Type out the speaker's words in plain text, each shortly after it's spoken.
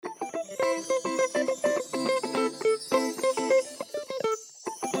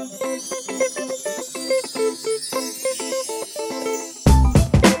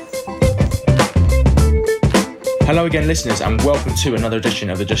Hello again, listeners, and welcome to another edition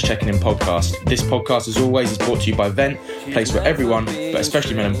of the Just Checking In podcast. This podcast, as always, is brought to you by Vent, a place where everyone, but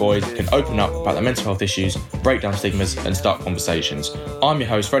especially men and boys, can open up about their mental health issues, break down stigmas, and start conversations. I'm your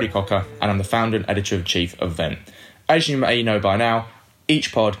host, Freddie Cocker, and I'm the founder and editor-in-chief of Vent. As you may know by now,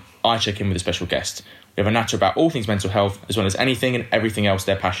 each pod, I check in with a special guest. We have a natter about all things mental health, as well as anything and everything else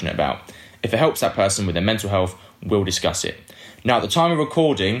they're passionate about. If it helps that person with their mental health, we'll discuss it. Now, at the time of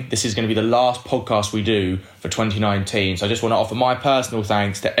recording, this is going to be the last podcast we do for 2019. So I just want to offer my personal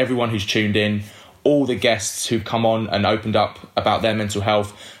thanks to everyone who's tuned in, all the guests who've come on and opened up about their mental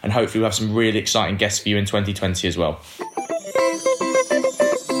health, and hopefully we'll have some really exciting guests for you in 2020 as well.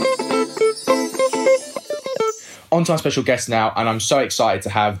 On to our special guest now, and I'm so excited to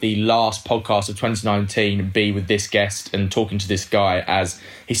have the last podcast of 2019 be with this guest and talking to this guy, as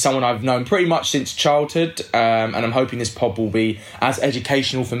he's someone I've known pretty much since childhood, and I'm hoping this pod will be as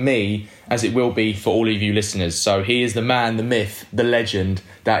educational for me as it will be for all of you listeners. So he is the man, the myth, the legend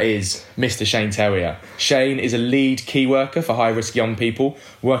that is Mr. Shane Tewiah. Shane is a lead key worker for high-risk young people,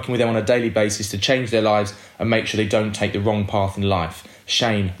 working with them on a daily basis to change their lives and make sure they don't take the wrong path in life.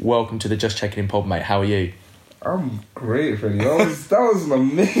 Shane, welcome to the Just Checking In pod, mate. How are you? I'm great, Freddie. That was an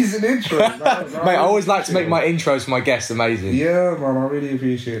amazing intro. Mate, I always like to make my intros for my guests amazing. Yeah, man, I really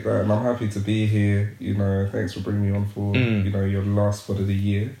appreciate that, and I'm happy to be here. You know, thanks for bringing me on for your last pod of the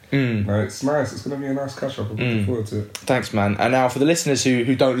year. You know, it's nice. It's going to be a nice catch up. I'm looking forward to it. Thanks, man. And now for the listeners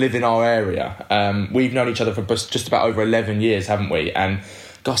who don't live in our area, we've known each other for just about over 11 years, haven't we? And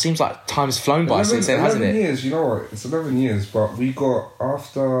God, seems like time's flown by since then, hasn't it? 11 years. You know what? It's 11 years, but we got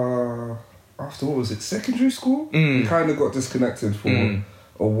after what was it, secondary school? We kind of got disconnected for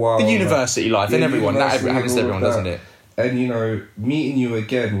a while. The university life, and everyone, that happens to everyone, doesn't it? And, you know, meeting you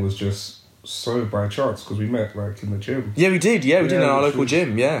again was just so by chance, because we met, like, in the gym. Yeah, we did in our local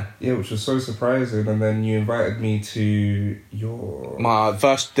gym, yeah. Yeah, which was so surprising. And then you invited me to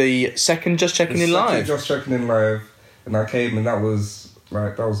the second Just Checking In Live. Just Checking In Live. And I came, and that was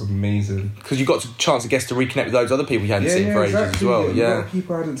amazing. Because you got a chance, I guess, to reconnect with those other people you hadn't seen for ages as well. A lot of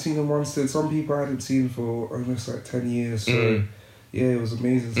people I hadn't seen in Wanstead. Some people I hadn't seen for almost like 10 years. So, yeah, it was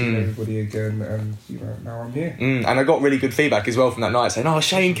amazing seeing everybody again. And, you know, now I'm here. And I got really good feedback as well from that night, saying, "Oh,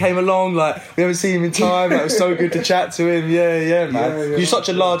 Shane came along. Like, we haven't seen him in time. Like, it was so good to chat to him." Yeah, man. Yeah, you're such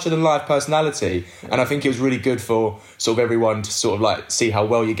a larger-than-life personality. And I think it was really good for sort of everyone to sort of, like, see how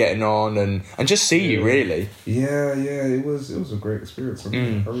well you're getting on and just see you, really. Yeah, it was a great experience. I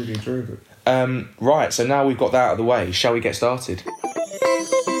really enjoyed it. Right, so now we've got that out of the way, shall we get started?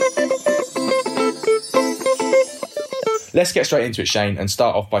 Let's get straight into it, Shane, and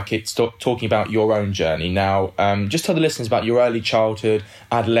start off by talking about your own journey. Now, just tell the listeners about your early childhood,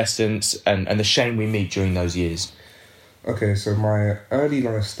 adolescence, and the Shane we meet during those years. Okay, so my early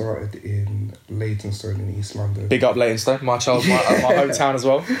life started in Leytonstone in East London. Big up Leytonstone, my hometown as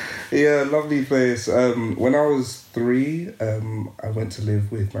well. Yeah, lovely place. When I was 3, I went to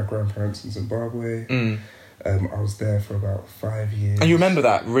live with my grandparents in Zimbabwe. I was there for about 5 years. And you remember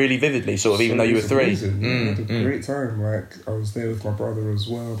that really vividly, sort of, even though you were 3? Amazing. I had a great time. Like, I was there with my brother as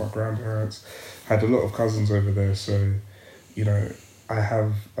well, my grandparents. Had a lot of cousins over there, so, you know, I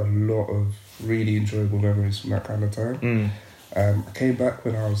have a lot of really enjoyable memories from that kind of time. I came back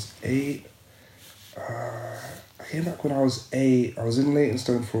when I was 8. I was in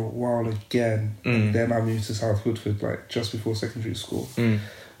Leytonstone for a while again. And then I moved to South Woodford, like, just before secondary school.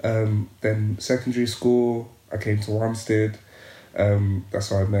 Then secondary school, I came to Wanstead. That's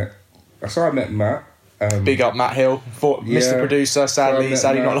how I met Matt. Big up Matt Hill, Mr. Producer. Sadly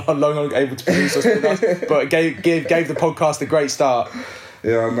not long able to produce us with us, but gave the podcast a great start.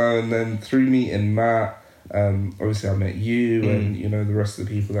 Yeah, I know. And then through meeting Matt, obviously I met you and, you know, the rest of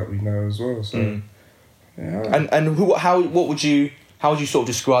the people that we know as well. So yeah. And how would you sort of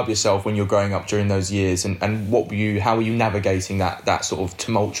describe yourself when you're growing up during those years, and how were you navigating that sort of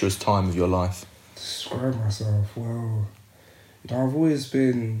tumultuous time of your life? Describe myself, well, you know, I've always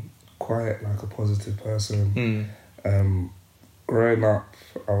been quite like a positive person. Growing up,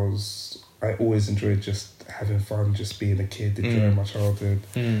 I always enjoyed just having fun, just being a kid, enjoying my childhood.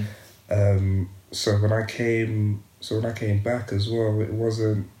 So when I came back as well, it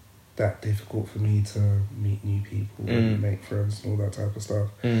wasn't that difficult for me to meet new people and make friends and all that type of stuff.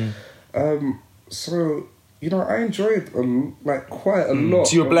 So, you know, I enjoyed quite a lot.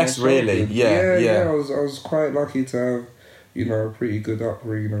 So you were blessed, really. Yeah. I was quite lucky to have, you know, a pretty good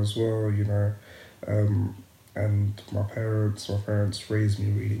upbringing as well. You know, and my parents raised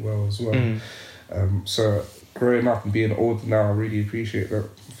me really well as well. So growing up and being older now, I really appreciate that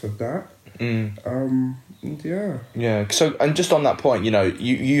for that. Yeah. So, and just on that point, you know,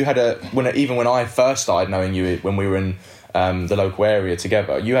 you had even when I first started knowing you, when we were in the local area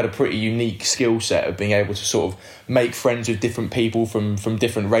together, you had a pretty unique skill set of being able to sort of make friends with different people from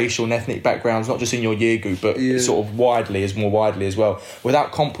different racial and ethnic backgrounds, not just in your year group, but sort of more widely as well,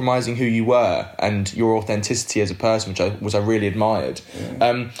 without compromising who you were and your authenticity as a person, which I really admired.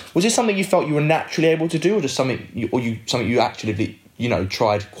 Was this something you felt you were naturally able to do, or just something you actually, you know,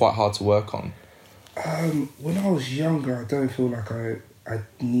 tried quite hard to work on? When I was younger, I don't feel like I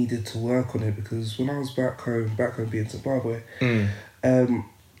needed to work on it, because when I was back home being Zimbabwe,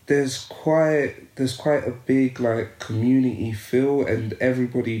 there's quite a big like community feel, and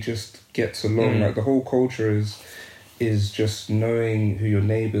everybody just gets along. Like the whole culture is just knowing who your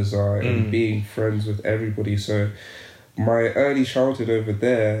neighbours are and being friends with everybody. So my early childhood over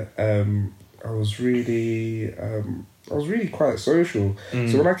there, I was really quite social.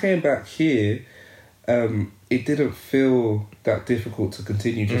 So when I came back here, it didn't feel that difficult to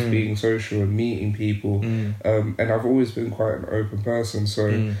continue just being social and meeting people. And I've always been quite an open person.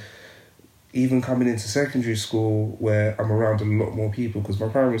 So even coming into secondary school, where I'm around a lot more people, because my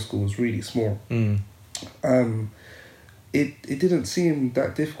primary school was really small, it didn't seem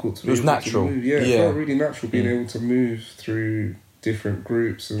that difficult to me. It was natural. It felt really natural being able to move through different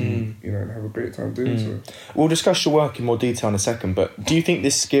groups and you know, and have a great time doing so. We'll discuss your work in more detail in a second, but do you think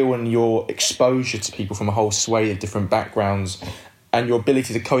this skill and your exposure to people from a whole swathe of different backgrounds and your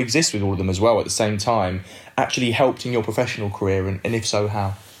ability to coexist with all of them as well at the same time actually helped in your professional career, and if so,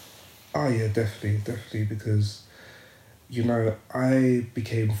 how? Oh yeah, definitely, because, you know, I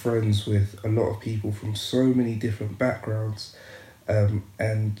became friends with a lot of people from so many different backgrounds,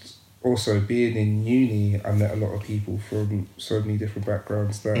 and also being in uni, I met a lot of people from so many different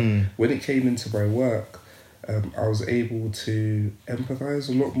backgrounds that when it came into my work, I was able to empathise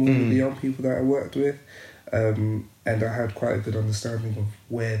a lot more with the young people that I worked with, and I had quite a good understanding of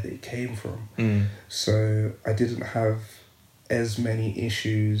where they came from. So I didn't have as many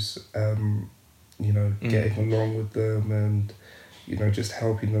issues, you know, getting along with them and, you know, just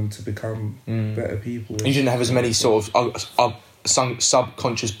helping them to become better people. You didn't have as many sort of some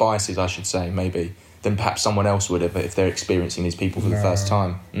subconscious biases, I should say, maybe, than perhaps someone else would have if they're experiencing these people for the first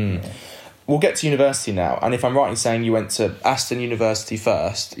time. No. We'll get to university now, and if I'm right in saying you went to Aston University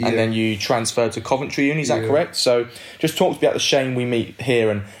first, and then you transferred to Coventry Uni, is that correct? So just talk to me about the Shane we meet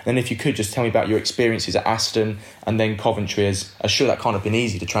here, and then if you could just tell me about your experiences at Aston and then Coventry, as I'm sure that can't have been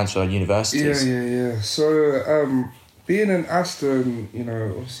easy to transfer universities. Yeah. So being in Aston, you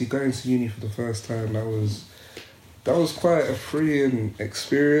know, obviously going to uni for the first time, that was quite a freeing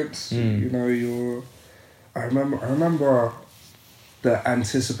experience. You know, I remember the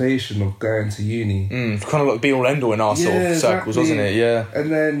anticipation of going to uni. Kind of like be all end all in our sort of circles, wasn't it? Yeah.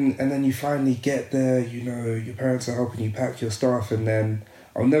 And then you finally get there, you know, your parents are helping you pack your stuff, and then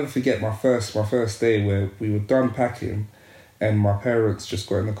I'll never forget my first day where we were done packing and my parents just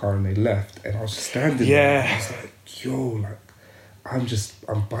got in the car and they left, and I was just standing there. I was like, yo, like, I'm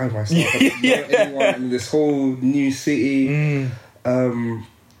by myself. I don't know anyone in this whole new city.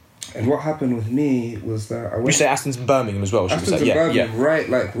 And what happened with me was that I went... You say Aston's in Birmingham as well, should we say? Birmingham,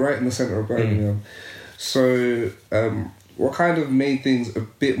 right in the centre of Birmingham. So what kind of made things a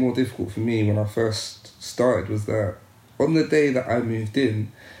bit more difficult for me when I first started was that on the day that I moved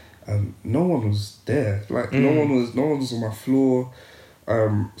in, no one was there. Like no one was on my floor.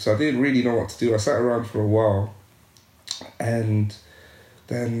 So I didn't really know what to do. I sat around for a while, and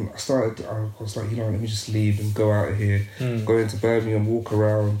then I was like, you know, let me just leave and go out of here, go into Birmingham, walk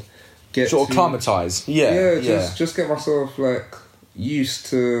around, acclimatise. Just get myself like used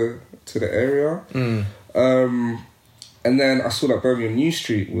to the area. And then I saw that Birmingham New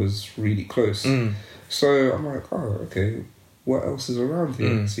Street was really close. So I'm like, oh, okay, what else is around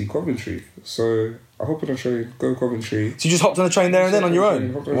here? See Coventry. So I hop on a train, go Coventry. So you just hopped on the train there and then on your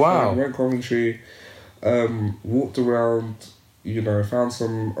own? Wow. Went Coventry, walked around, you know, found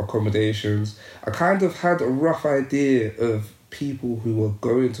some accommodations. I kind of had a rough idea of people who were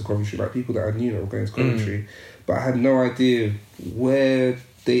going to Coventry, like people that I knew that were going to Coventry, but I had no idea where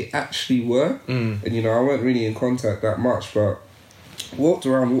they actually were. And, you know, I weren't really in contact that much, but walked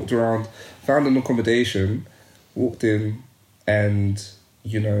around, found an accommodation, walked in, and,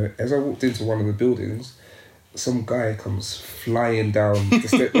 you know, as I walked into one of the buildings, some guy comes flying down the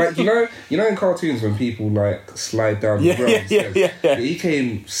stairs. Like, you know in cartoons when people, like, slide down the ground? Yeah. He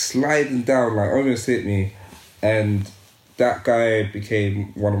came sliding down, like, almost hit me, and that guy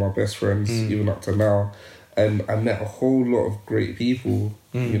became one of my best friends, even up to now. and I met a whole lot of great people,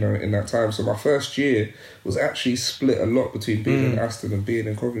 you know, in that time. So my first year was actually split a lot between being in Aston and being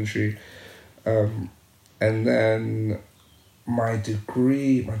in Coventry. And then my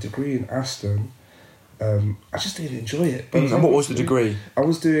degree in Aston, I just didn't enjoy it. And what was the degree? I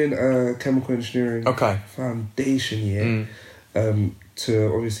was doing chemical engineering foundation year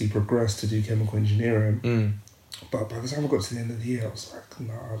to obviously progress to do chemical engineering. But by the time I got to the end of the year, I was like,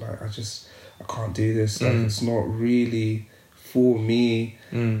 no, like I can't do this. Like it's not really for me.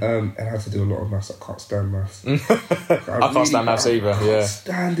 And I had to do a lot of maths. I can't stand maths. I can't stand maths either. I can't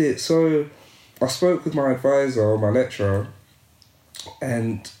stand it. So I spoke with my advisor or my lecturer,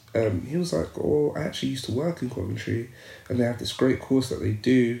 and he was like, "Oh, I actually used to work in Coventry, and they have this great course that they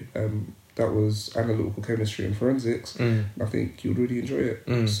do. That was analytical chemistry and forensics. And I think you'd really enjoy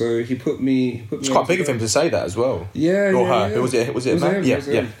it." So he put me. It's quite big of him to say that as well. Yeah, or her. Yeah. Was it a man?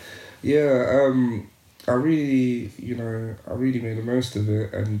 Yeah. I really made the most of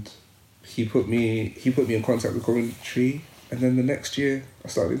it, and he put me in contact with Coventry, and then the next year I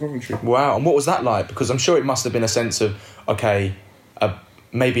started in Coventry. Wow, and what was that like? Because I'm sure it must have been a sense of, okay,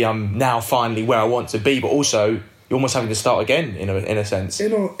 maybe I'm now finally where I want to be, but also you're almost having to start again in a sense.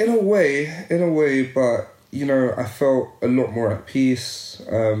 In a way, but you know, I felt a lot more at peace.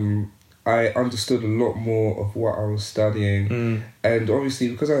 I understood a lot more of what I was studying, and obviously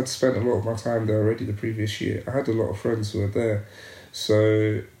because I had spent a lot of my time there already the previous year, I had a lot of friends who were there,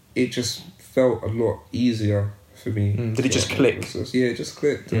 so it just felt a lot easier for me. Did it just click? Yeah, it just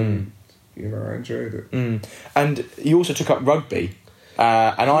clicked, and you know, I enjoyed it. And you also took up rugby.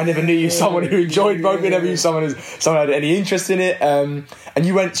 And I never knew you someone who enjoyed rugby. Never knew someone who had any interest in it. And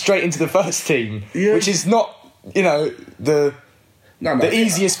you went straight into the first team, which is not, you know, the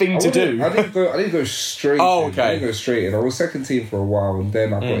easiest thing to do. I didn't go straight. Oh, okay. I didn't go straight in. I was second team for a while, and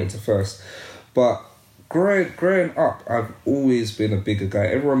then I got into first. But growing up, I've always been a bigger guy.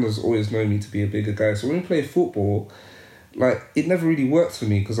 Everyone has always known me to be a bigger guy. So when we play football, like, it never really worked for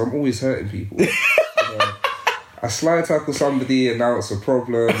me because I'm always hurting people. I slide tackle somebody and now it's a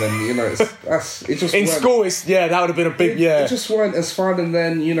problem, and you know it just in school. That would have been a big It just weren't as fun, and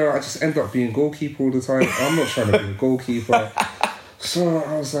then you know I just end up being goalkeeper all the time. I'm not trying to be a goalkeeper, so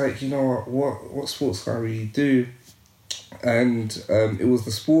I was like, you know what sports can I really do? And it was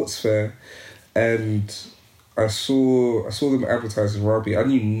the sports fair, and I saw them advertising rugby. I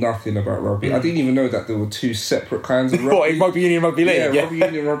knew nothing about rugby. I didn't even know that there were two separate kinds of rugby. What, rugby union, rugby league? Yeah, rugby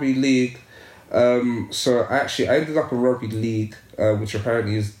union, rugby league. So I ended up in rugby league, which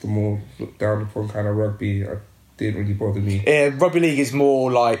apparently is the more looked down upon kind of rugby. It didn't really bother me. Yeah, rugby league is more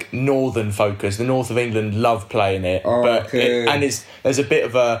like northern focused. The north of England love playing it, there's a bit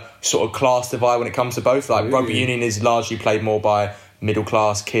of a sort of class divide when it comes to both. Like rugby union is largely played more by middle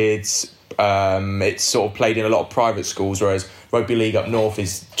class kids. It's sort of played in a lot of private schools, whereas rugby league up north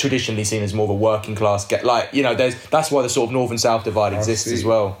is traditionally seen as more of a working class that's why the sort of north and south divide exists as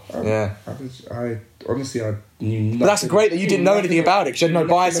well. I honestly knew nothing. But that's great that you didn't know anything about it because you had no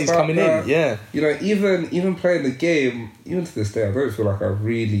biases coming in. Yeah, you know, even playing the game, even to this day, I don't feel like I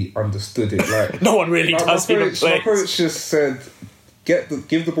really understood it. Like no one really does. My coach just said,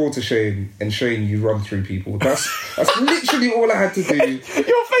 give the ball to Shane, and Shane, you run through people. That's literally all I had to do.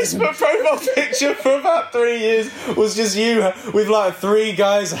 Your Facebook profile picture for about 3 years was just you with like 3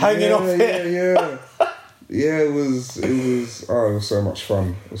 guys hanging off it. Yeah, it was so much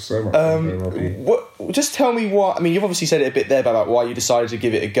fun. It was so much fun. Just tell me what, I mean, you've obviously said it a bit there about why you decided to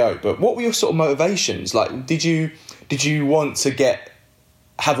give it a go, but what were your sort of motivations? Like, did you want to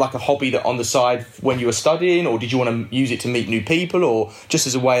have like a hobby that on the side when you were studying, or did you want to use it to meet new people, or just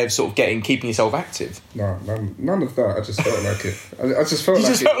as a way of sort of keeping yourself active? No, none of that. I just felt like it. I just felt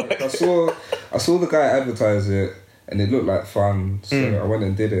like it. I saw the guy advertise it, and it looked like fun, so I went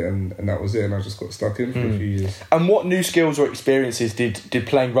and did it, and that was it, and I just got stuck in for a few years. And what new skills or experiences did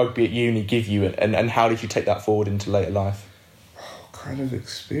playing rugby at uni give you, and how did you take that forward into later life? Kind of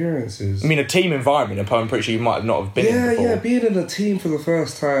experiences. I mean, a team environment, I'm pretty sure you might not have been in before. Yeah, being in a team for the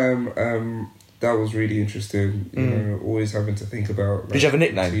first time, that was really interesting. You know, always having to think about. Like, did you have a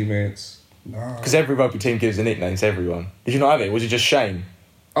nickname? Teammates. No. Because every rugby team gives a nickname to everyone. Did you not have it? Was it just Shane?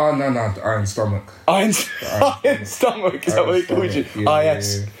 Oh, no, Iron Stomach. Iron Stomach, is that what they called you?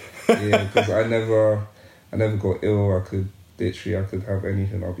 Yes. Yeah, because I never got ill. I could have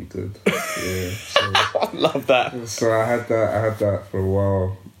anything, I'll be good. Yeah, so, I love that. So I had that for a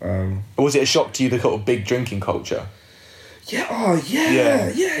while. Was it a shock to you, the kind of big drinking culture? Yeah,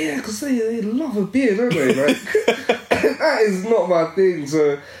 because they love a beer, don't they? Like, that is not my thing,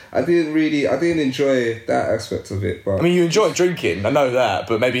 so I didn't enjoy that aspect of it. But I mean, you enjoy drinking, I know that,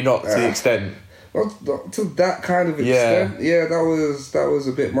 but maybe not to the extent. Not to that kind of extent. Yeah, that was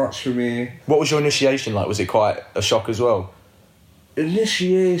a bit much for me. What was your initiation like? Was it quite a shock as well?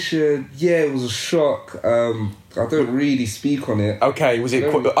 Initiation, yeah, it was a shock. I don't really speak on it. Okay, was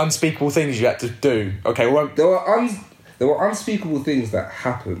it unspeakable things you had to do? Okay, well, there were unspeakable things that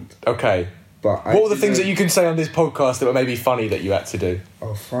happened. Okay, but what were the things that you can say on this podcast that were maybe funny that you had to do?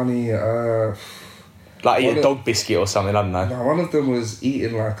 Oh, funny. Like eat a dog biscuit or something. I don't know. No, one of them was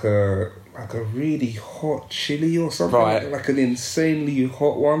eating like a really hot chili or something, right? Like an insanely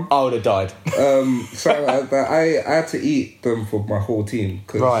hot one. I would have died. Something like that. I had to eat them for my whole team.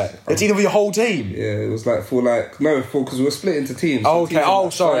 Right, it's either for your whole team. Yeah, it was like because we were split into teams. Oh, okay.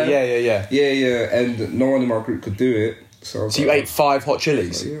 Sorry. Yeah. Yeah, and no one in my group could do it. So you ate 5 hot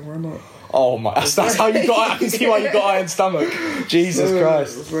chilies. Yeah, why not? Oh my! That's how you got. I can see why you got iron stomach. Jesus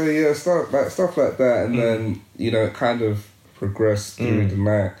Christ. So yeah, stuff like that, and then it kind of progressed through the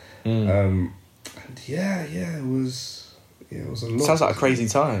night. And it was a lot. Sounds like a crazy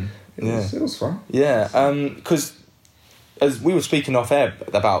time. It was fun. Yeah, because as we were speaking off air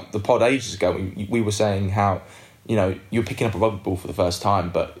about the pod ages ago, we were saying how you were picking up a rugby ball for the first time,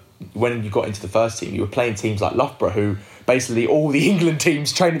 but when you got into the first team, you were playing teams like Loughborough, who basically all the England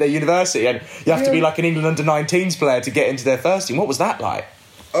teams train at their university, and you have to be like an England under-19s player to get into their first team. What was that like?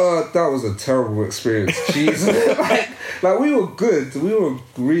 That was a terrible experience. Jeez. like we were good. We were a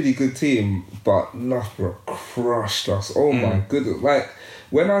really good team, but Loughborough crushed us. Oh my goodness. Like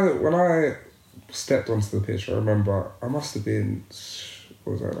when I stepped onto the pitch, I remember I must have been,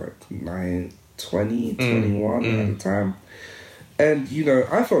 what was I, like 21 at the time. And,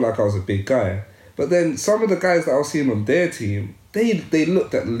 I felt like I was a big guy. But then some of the guys that I was seeing on their team, they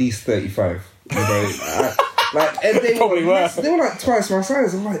looked at least 35. And they were like twice my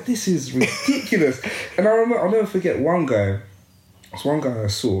size. I'm like, this is ridiculous. And I'll never forget one guy. There's one guy I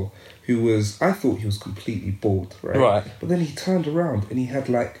saw I thought he was completely bald, right? Right. But then he turned around and he had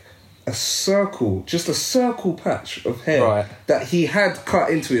like just a circle patch of hair that he had cut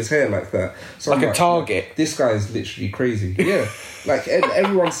into his hair like that. So like a target. This guy is literally crazy. Yeah. Like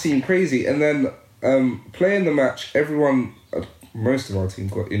everyone seemed crazy. And then playing the match, most of our team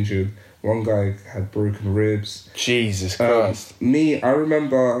got injured. One guy had broken ribs. Jesus Christ. I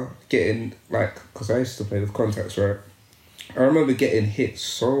remember getting, because I used to play with contacts, right? I remember getting hit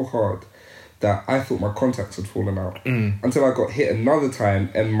so hard that I thought my contacts had fallen out. Until I got hit another time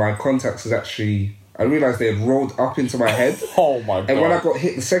and my contacts I realised they had rolled up into my head. Oh my God. And when I got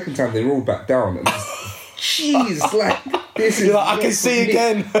hit the second time, they rolled back down. And jeez, this is... You're like, I can see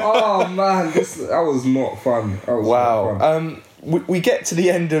again. Oh man, that was not fun. Wow. We get to the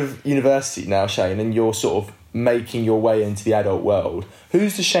end of university now, Shane, and you're sort of making your way into the adult world.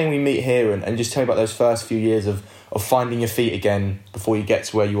 Who's the Shane we meet here? And just tell me about those first few years of finding your feet again before you get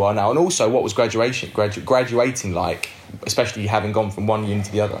to where you are now. And also, what was graduating like, especially having gone from one uni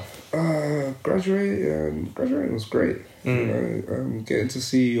to the other? Graduating was great. Getting to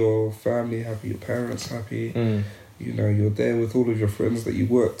see your family happy, your parents happy. You're there with all of your friends that you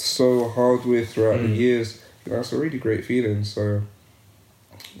worked so hard with throughout the years. That's a really great feeling. So,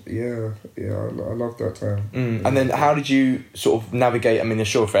 I love that time. And then how did you sort of navigate? I mean, I'm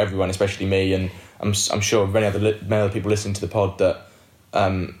sure for everyone, especially me, and I'm sure many other people listening to the pod, that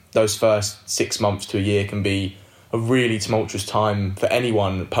those first 6 months to a year can be a really tumultuous time for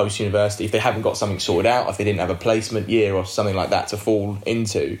anyone post-university if they haven't got something sorted out, if they didn't have a placement year or something like that to fall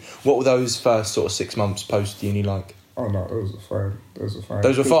into. What were those first sort of 6 months post-uni like? Oh no, those were fine. Those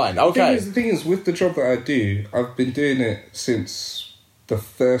were fine, okay. The thing is, with the job that I do, I've been doing it since the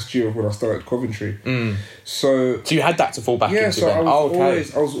first year of when I started Coventry. So you had that to fall back into. So I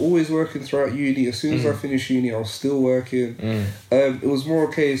was always working throughout uni. As soon as I finished uni, I was still working. It was more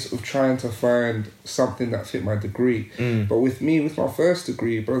a case of trying to find something that fit my degree. But with my first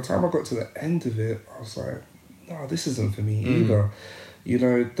degree, by the time I got to the end of it, I was like, no, this isn't for me either.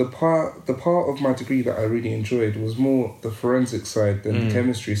 The part of my degree that I really enjoyed was more the forensic side than the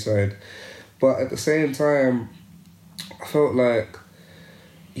chemistry side. But at the same time, I felt like,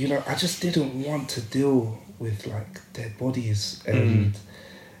 I just didn't want to deal with like dead bodies and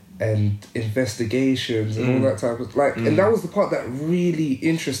investigations and all that type of and that was the part that really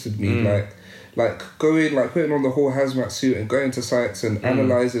interested me. Like going, like putting on the whole hazmat suit and going to sites and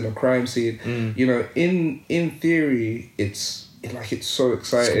analysing a crime scene. In theory, it's so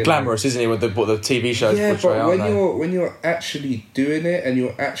exciting. It's glamorous, isn't it? What the TV shows portray. But when you're actually doing it and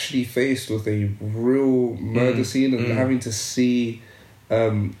you're actually faced with a real murder scene and having to see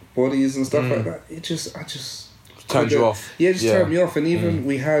bodies and stuff like that, it just turned you off. Yeah, it just turned me off. And even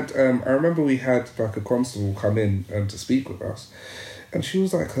we had, I remember we had like a constable come in to speak with us, And she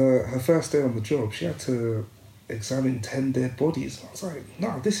was like, her first day on the job, she had to examine 10 dead bodies. And I was like, no,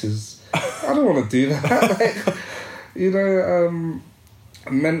 I don't want to do that. Like,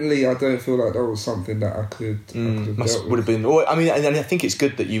 mentally, I don't feel like that was something that I could have dealt would have been. I mean, and I think it's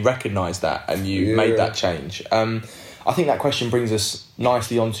good that you recognised that and you made that change. I think that question brings us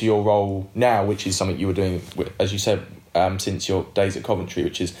nicely onto your role now, which is something you were doing, as you said, since your days at Coventry,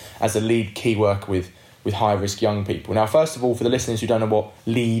 which is as a lead key worker with high-risk young people. Now, first of all, for the listeners who don't know what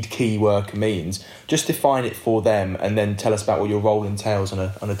lead key worker means, just define it for them and then tell us about what your role entails on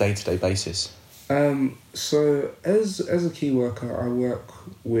a day-to-day basis. So as a key worker, I work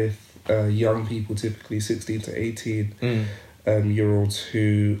with young people, typically 16 to 18 year olds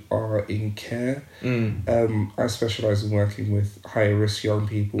who are in care. I specialise in working with higher risk young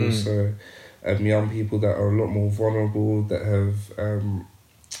people, so young people that are a lot more vulnerable, that have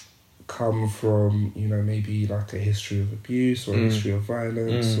come from, maybe like a history of abuse or a history of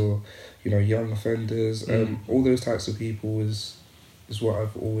violence or, young offenders. All those types of people is what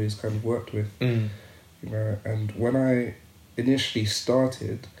I've always kind of worked with. And when I initially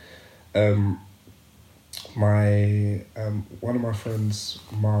started, one of my friends'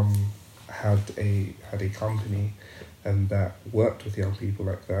 mum had a company that worked with young people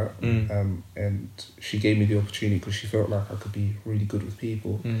like that, and she gave me the opportunity because she felt like I could be really good with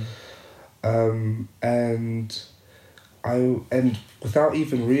people, and without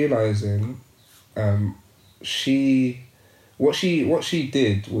even realizing, what she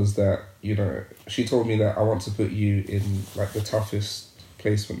did was that, she told me that I want to put you in like the toughest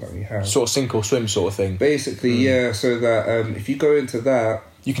placement that we have. Sort of sink or swim sort of thing. Basically, yeah, so that if you go into that...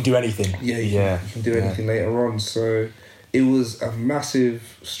 You can do anything. Yeah, you can do anything later on. So it was a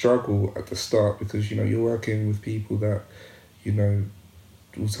massive struggle at the start because, you're working with people that,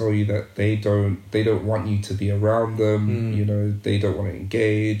 will tell you that they don't want you to be around them, they don't want to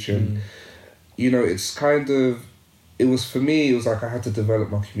engage. And, it's kind of... For me, it was like I had to develop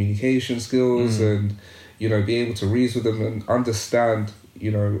my communication skills and, be able to reason with them and understand,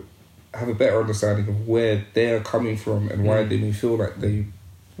 have a better understanding of where they're coming from and why they may feel like they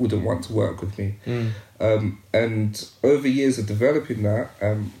wouldn't want to work with me. And over years of developing that,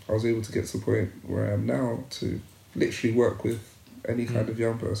 I was able to get to the point where I am now to literally work with any kind of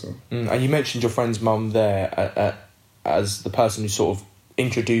young person. And you mentioned your friend's mum there as the person who sort of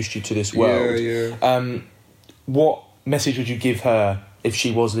introduced you to this world. Yeah. What message would you give her if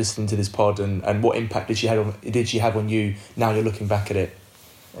she was listening to this pod, and what impact did she have on you now you're looking back at it?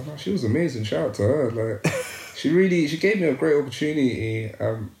 Oh no, she was amazing. Shout out to her. Like, she gave me a great opportunity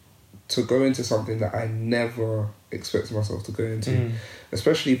to go into something that I never expected myself to go into,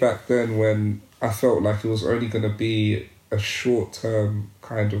 especially back then when I felt like it was only going to be a short-term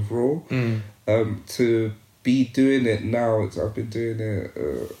kind of role. To be doing it now, I've been doing it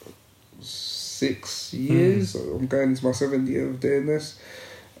 6 years. I'm going into my 7th year of doing this.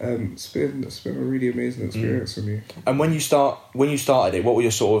 It's been a really amazing experience for me. And when you started it, what were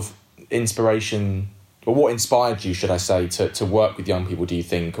your sort of inspiration, or what inspired you, should I say, to work with young people? Do you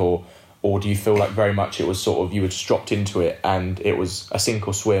think, or do you feel like very much it was sort of you were just dropped into it and it was a sink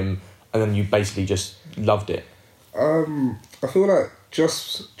or swim, and then you basically just loved it? I feel like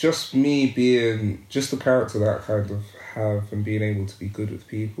just me being just the character that I kind of have and being able to be good with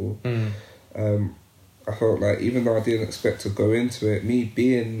people. I felt like even though I didn't expect to go into it, me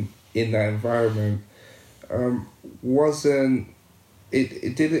being in that environment wasn't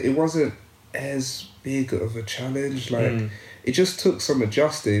as big of a challenge. Like it just took some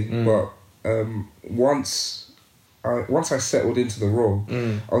adjusting, but once I settled into the role,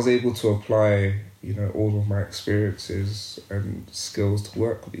 I was able to apply all of my experiences and skills to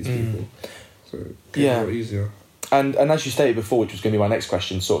work with these people. So it became a lot easier. And as you stated before, which was going to be my next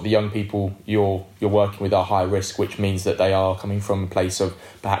question, sort of the young people you're working with are high risk, which means that they are coming from a place of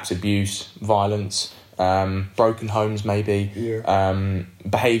perhaps abuse, violence, broken homes maybe,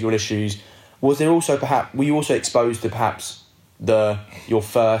 behavioural issues. Were you also exposed to perhaps your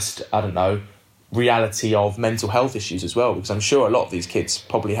first, reality of mental health issues as well? Because I'm sure a lot of these kids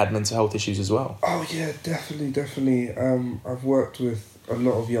probably had mental health issues as well. Oh yeah, definitely. I've worked with a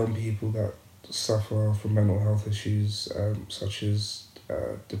lot of young people that suffer from mental health issues, such as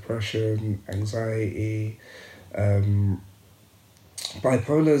depression, anxiety,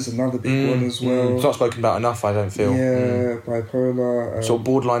 bipolar is another big one as well. It's not spoken about enough, I don't feel. Yeah, bipolar. Sort of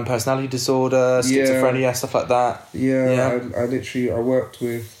borderline personality disorder, schizophrenia, stuff like that. Yeah. I worked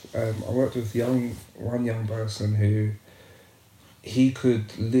with one young person who he could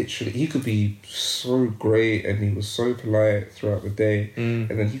be so great and he was so polite throughout the day, and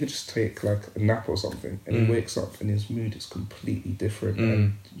then he could just take like a nap or something, and he wakes up and his mood is completely different,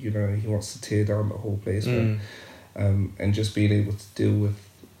 and you know, he wants to tear down the whole place, and just being able to deal with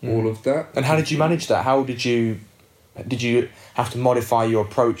all of that. And how did you manage that? How did you have to modify your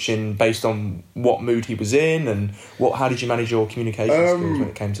approach based on what mood he was in, and how did you manage your communication skills when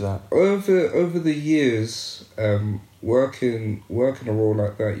it came to that? Over the years, working a role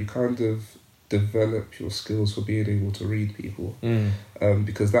like that, you kind of develop your skills for being able to read people,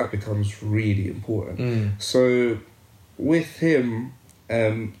 because that becomes really important. So with him,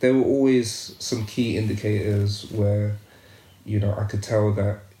 there were always some key indicators where, you know, I could tell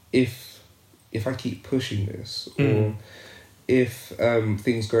that if I keep pushing this, or if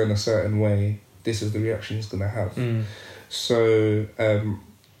things go in a certain way, this is the reaction he's going to have. So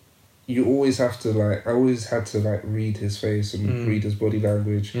you always have to I always had to read his face and read his body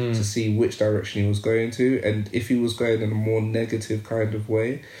language to see which direction he was going to, and if he was going in a more negative kind of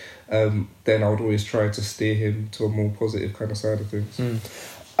way, then I would always try to steer him to a more positive kind of side of things.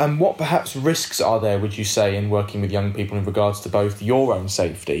 And what perhaps risks are there, would you say, in working with young people in regards to both your own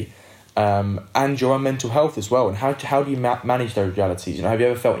safety and your own mental health as well? And how do you manage those realities? You know, have you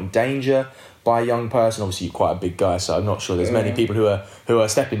ever felt in danger by a young person? Obviously, you're quite a big guy, so I'm not sure there's many people who are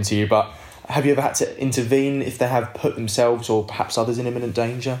stepping to you. But have you ever had to intervene if they have put themselves or perhaps others in imminent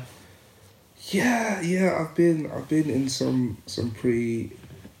danger? Yeah, I've been in some pretty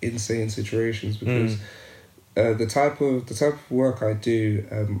insane situations, because the type of work I do,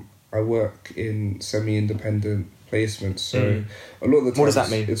 I work in semi-independent placements. So a lot of the time, what does that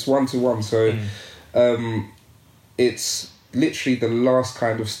mean? It's 1-to-1. So it's literally the last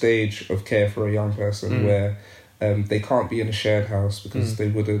kind of stage of care for a young person where they can't be in a shared house because they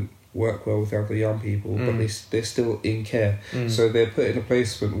wouldn't work well with other young people, but they're still in care. So they're put in a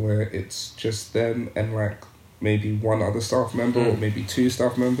placement where it's just them and maybe one other staff member or maybe 2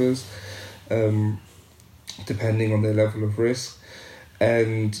 staff members, depending on their level of risk.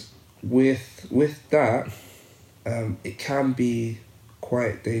 And with that, it can be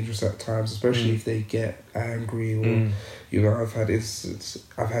quite dangerous at times, especially if they get angry, or you know, I've had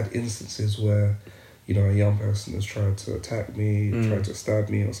instances where, you know, a young person has tried to attack me, tried to stab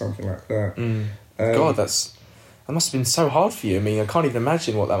me or something like that. God, that must have been so hard for you. I mean, I can't even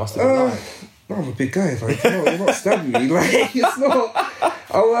imagine what that must have been like. No, I'm a big guy. You're not stabbing me. It's not.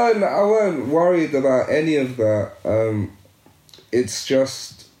 I weren't worried about any of that. It's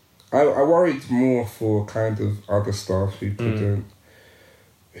just I worried more for kind of other staff who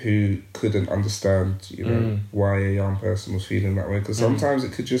couldn't understand, you know, why a young person was feeling that way. Because sometimes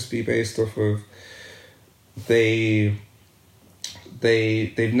it could just be based off of they've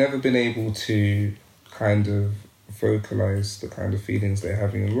never been able to kind of vocalize the kind of feelings they're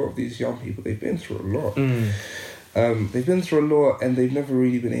having. A lot of these young people, they've been through a lot. They've been through a lot, and they've never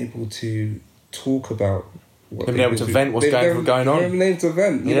really been able to talk about what they've been able to vent what's going on. They've never been able to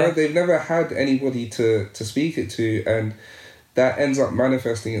vent. You know, they've never had anybody to speak it to, and that ends up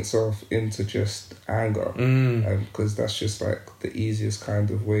manifesting itself into just anger, because that's just the easiest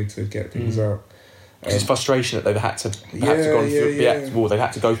kind of way to get things out. It's frustration that they've had to they've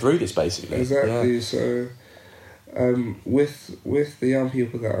had to go through this, basically. Exactly. So with the young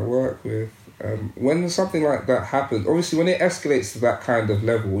people that I work with, when something like that happens, obviously when it escalates to that kind of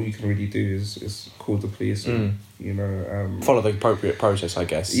level, all you can really do is call the police and, you know, follow the appropriate process, I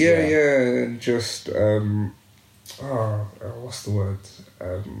guess. And just what's the word?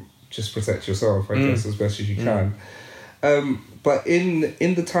 Just protect yourself, I guess, as best as you can. But in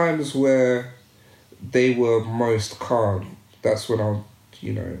the times where they were most calm, that's when I'll,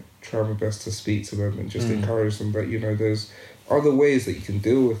 you know, try my best to speak to them and just encourage them that, you know, there's other ways that you can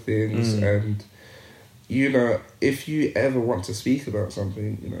deal with things, and, you know, if you ever want to speak about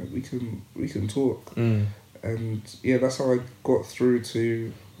something, you know, we can talk. And that's how I got through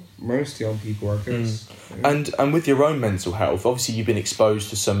to most young people, I guess. And with your own mental health, obviously you've been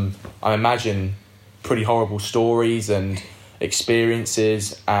exposed to some, I imagine, pretty horrible stories and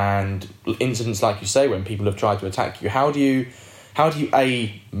experiences and incidents, like you say, when people have tried to attack you. How do you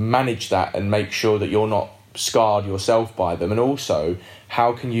manage that and make sure that you're not scarred yourself by them? And also,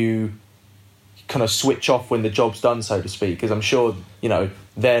 how can you kind of switch off when the job's done, so to speak? Because I'm sure, you know,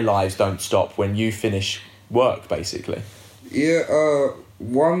 their lives don't stop when you finish work, basically.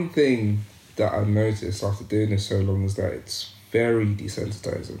 One thing that I noticed after doing this so long is that it's very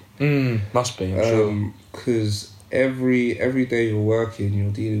desensitizing. Must be, I'm sure. Because every day you're working,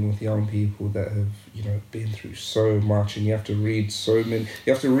 you're dealing with young people that have, you know, been through so much, and you have to read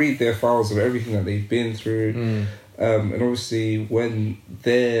their files of everything that they've been through. And obviously when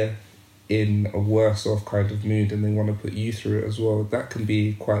they're in a worse off kind of mood and they want to put you through it as well, that can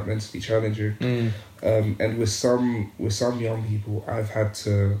be quite mentally challenging. And with some young people, I've had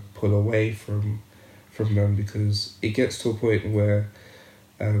to pull away from them because it gets to a point where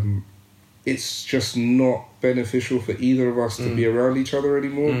it's just not beneficial for either of us to be around each other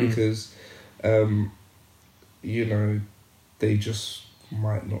anymore because you know, they just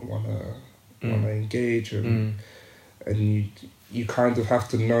might not want to engage, and you kind of have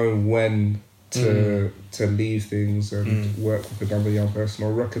to know when to leave things and work with another young person,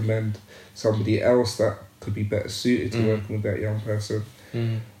 or recommend somebody else that could be better suited to working with that young person.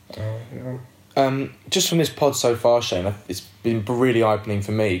 Just from this pod so far, Shane, it's been really eye-opening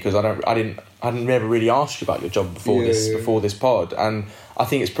for me because I hadn't never really asked you about your job before this pod, and I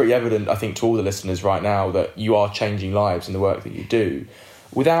think it's pretty evident, I think, to all the listeners right now that you are changing lives in the work that you do.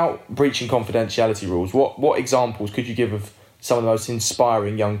 Without breaching confidentiality rules, what examples could you give of some of the most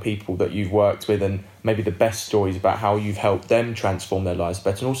inspiring young people that you've worked with, and maybe the best stories about how you've helped them transform their lives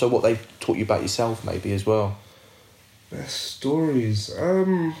better, and also what they've taught you about yourself maybe as well? Best stories?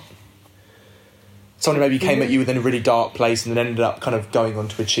 Somebody maybe came at you within a really dark place and then ended up kind of going on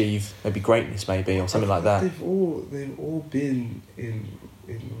to achieve maybe greatness maybe, or something like that. They've all been in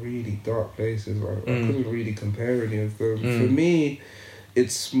really dark places. I couldn't really compare any of them. For me,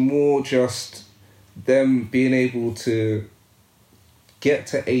 it's more just them being able to get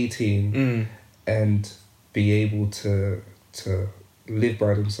to 18 and be able to live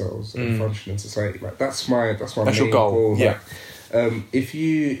by themselves and function in society. Like that's my main your goal. Yeah. Like, if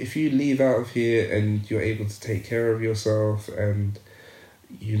you leave out of here and you're able to take care of yourself, and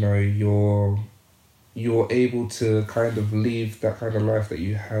you know you're able to kind of leave that kind of life that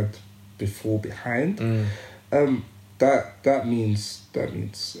you had before behind, that means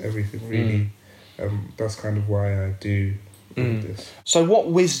everything really. That's kind of why I do this. So what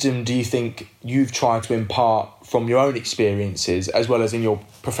wisdom do you think you've tried to impart from your own experiences, as well as in your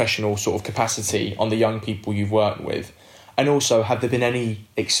professional sort of capacity, on the young people you've worked with? And also, have there been any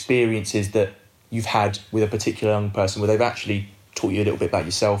experiences that you've had with a particular young person where they've actually taught you a little bit about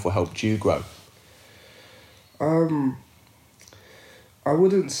yourself or helped you grow? I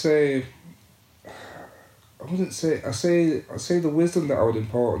say the wisdom that I would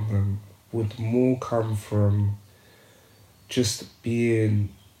impart on them would more come from just being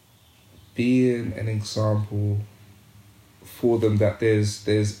an example for them, that there's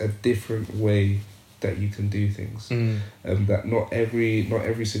a different way that you can do things, that not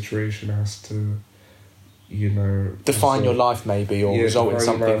every situation has to, you know, define your life maybe, or result in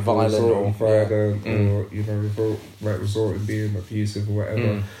something violent, or you know, result in being abusive or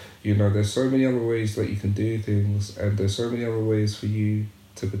whatever. You know, there's so many other ways that you can do things, and there's so many other ways for you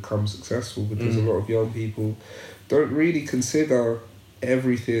to become successful, because a lot of young people don't really consider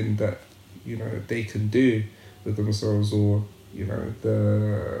everything that, you know, they can do with themselves, or, you know,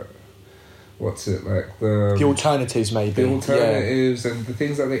 the alternatives maybe. The alternatives and the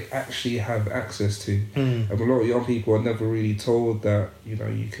things that they actually have access to. And a lot of young people are never really told that, you know,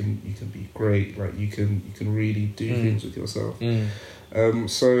 you can be great, like you can really do things with yourself.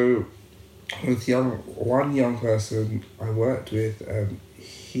 So with one young person I worked with,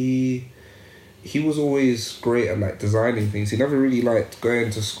 he was always great at like designing things. He never really liked going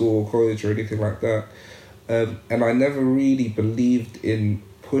to school or college or anything like that. And I never really believed in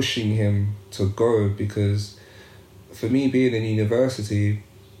pushing him to go, because for me, being in university,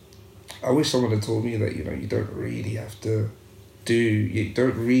 I wish someone had told me that, you know, you don't really have to do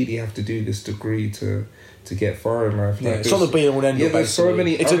this degree to get far in life. Like, it's not the be all and end all. There's so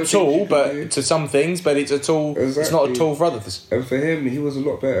many. It's a tool, but to some things, but it's a tool. Exactly. It's not a tool for others. And for him, he was a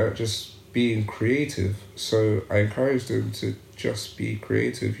lot better at just being creative. So I encouraged him to just be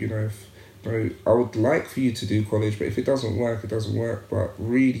creative. You know, I would like for you to do college, but if it doesn't work, it doesn't work. But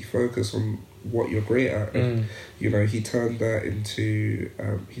really focus on what you're great at. And, you know, he turned that into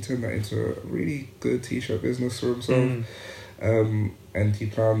a really good t-shirt business for himself. And he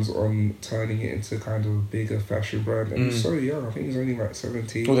plans on turning it into kind of a bigger fashion brand. And he's so young. I think he's only like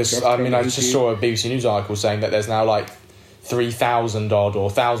 17. Well, I just saw a BBC News article saying that there's now like 3,000 odd or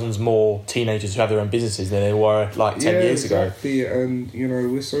thousands more teenagers who have their own businesses than there were like 10 years ago. Exactly. And, you know,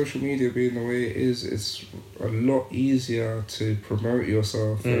 with social media being the way it is, it's a lot easier to promote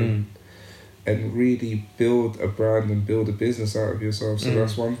yourself and really build a brand and build a business out of yourself. So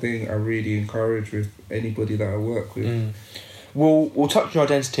that's one thing I really encourage with anybody that I work with. We'll touch on your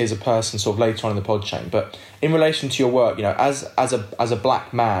identity as a person sort of later on in the pod chain, but in relation to your work, you know, as a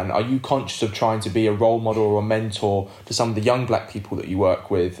black man, are you conscious of trying to be a role model or a mentor to some of the young black people that you work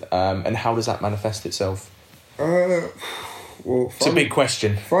with, and how does that manifest itself? Well, It's a big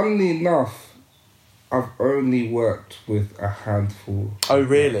question. Funnily enough, I've only worked with a handful. Oh,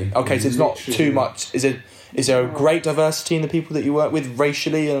 really? Okay, so it's not too much. Is there a great diversity in the people that you work with,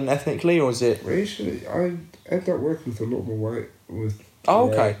 racially and ethnically, or is it? Racially, I end up working with a lot more white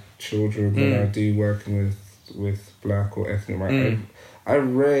okay. children than I do working with black or ethnic minority. I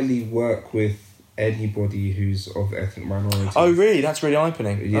rarely work with anybody who's of ethnic minority. Oh, really? That's really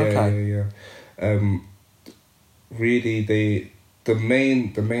eye-opening. Yeah, okay. yeah. Really, the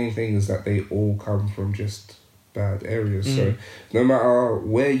main thing is that they all come from just bad areas. So no matter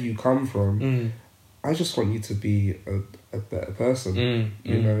where you come from, I just want you to be a better person.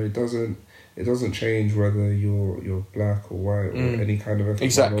 You know, it doesn't change whether you're black or white or any kind of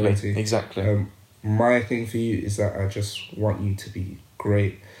ethnic minority. Exactly. My thing for you is that I just want you to be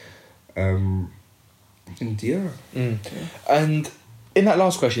great. And yeah. And in that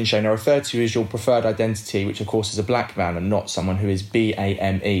last question, Shane, I referred to as your preferred identity, which of course is a black man and not someone who is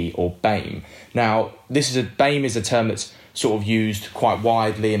BAME or BAME. Now, BAME is a term that's sort of used quite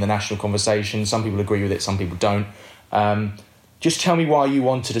widely in the national conversation. Some people agree with it, some people don't. Just tell me why you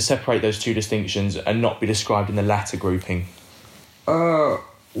wanted to separate those two distinctions and not be described in the latter grouping.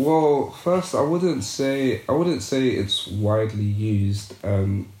 Well, first, I wouldn't say it's widely used,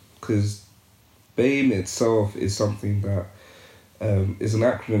 because BAME itself is something that is an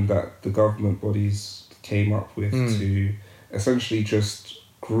acronym that the government bodies came up with to essentially just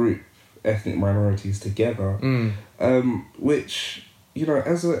group ethnic minorities together. Which, you know,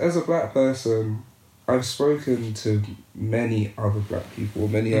 as a black person, I've spoken to many other black people,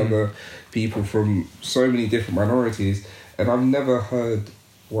 many other people from so many different minorities, and I've never heard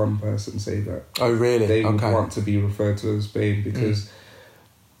one person say that. Oh, really? They would want to be referred to as BAME because,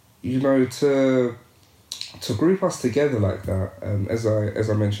 you know, to group us together like that, as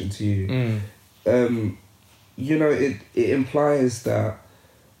I mentioned to you, you know, it implies that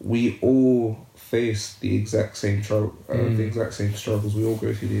we all face the exact same the exact same struggles. We all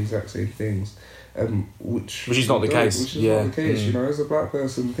go through the exact same things, which is not the case. Which is not the case. You know, as a black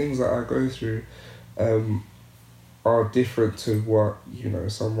person, things that I go through are different to what, you know,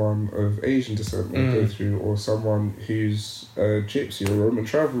 someone of Asian descent may go through, or someone who's a gypsy or Roman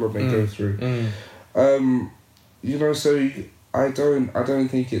traveller may go through. You know, so I don't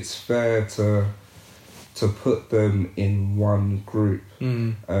think it's fair to put them in one group.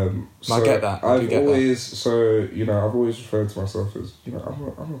 So I get that. I've always referred to myself as, you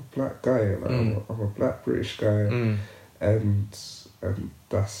know, I'm a black guy, like I'm a black British guy, and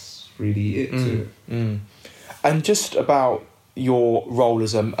that's really it to it. And just about your role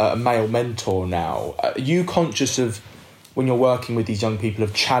as a male mentor now, are you conscious of, when you're working with these young people,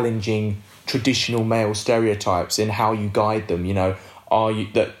 of challenging traditional male stereotypes in how you guide them? You know,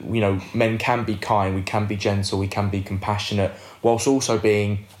 men can be kind, we can be gentle, we can be compassionate, whilst also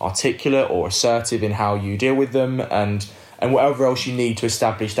being articulate or assertive in how you deal with them, and whatever else you need to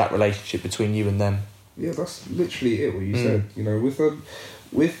establish that relationship between you and them? Yeah, that's literally it, what you said. You know,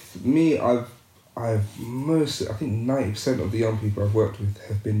 with me, I think 90% of the young people I've worked with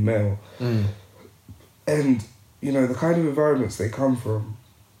have been male. And, you know, the kind of environments they come from,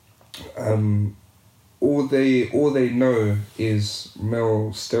 all they know is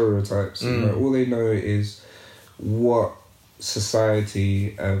male stereotypes. You know, all they know is what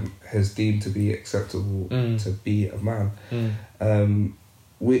society has deemed to be acceptable to be a man.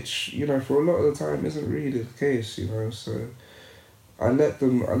 Which, you know, for a lot of the time isn't really the case, you know. So I let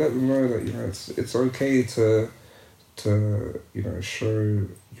them know that, you know, it's okay to you know, show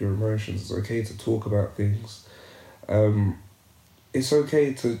your emotions. It's okay to talk about things. It's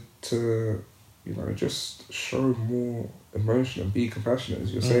okay to you know, just show more emotion and be compassionate,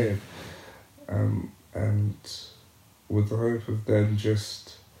 as you're saying, and with the hope of them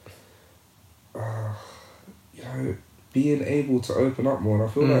just you know, being able to open up more. And I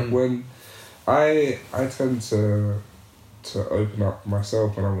feel like when I tend to open up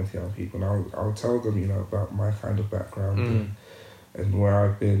myself when I'm with young people, and I'll tell them, you know, about my kind of background and where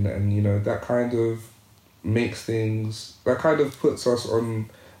I've been, and, you know, that kind of makes things, that kind of puts us on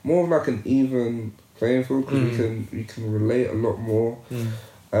more of like an even playing field, because we can relate a lot more.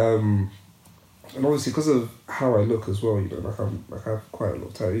 And obviously because of how I look as well, you know, I have quite a lot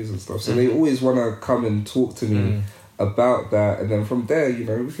of tattoos and stuff, so they always want to come and talk to me about that, and then from there, you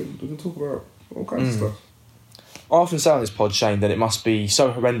know, we can talk about all kinds of stuff. I often say on this pod, Shane, that it must be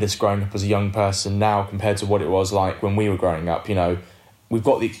so horrendous growing up as a young person now compared to what it was like when we were growing up. You know, you've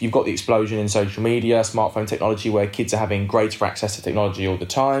got the explosion in social media, smartphone technology, where kids are having greater access to technology all the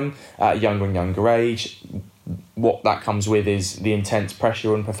time at a younger and younger age. What that comes with is the intense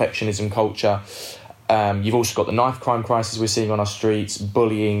pressure and perfectionism culture. You've also got the knife crime crisis we're seeing on our streets,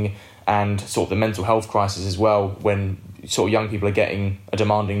 bullying, and sort of the mental health crisis as well, when sort of young people are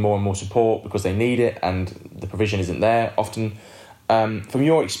demanding more and more support because they need it and the provision isn't there often. From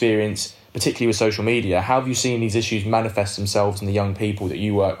your experience, particularly with social media, how have you seen these issues manifest themselves in the young people that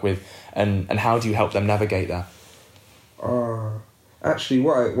you work with, and how do you help them navigate that? Actually,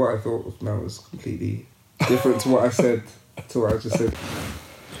 what I thought of now was completely different to what I said, to what I just said.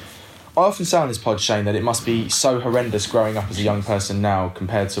 I often say on this pod, Shane, that it must be so horrendous growing up as a young person now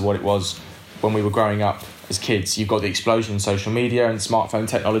compared to what it was when we were growing up as kids. You've got the explosion in social media and smartphone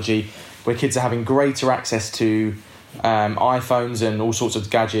technology, where kids are having greater access to iPhones and all sorts of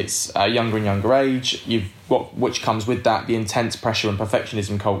gadgets at a younger and younger age. Which comes with that, the intense pressure and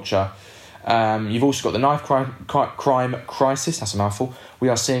perfectionism culture. You've also got the knife crime crisis, that's a mouthful, we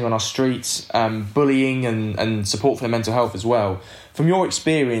are seeing on our streets, bullying and support for their mental health as well. From your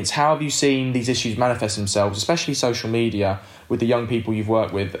experience, how have you seen these issues manifest themselves, especially social media, with the young people you've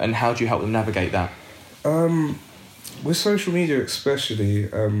worked with, and how do you help them navigate that? With social media especially,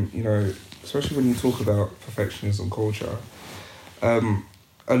 especially when you talk about perfectionism culture,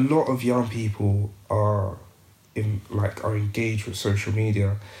 a lot of young people are engaged with social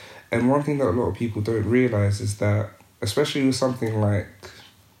media. And one thing that a lot of people don't realise is that, especially with something like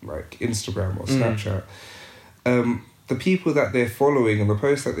Instagram or Snapchat, the people that they're following and the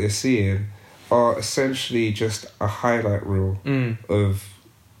posts that they're seeing are essentially just a highlight reel of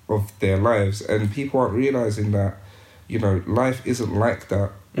their lives. And people aren't realising that, life isn't like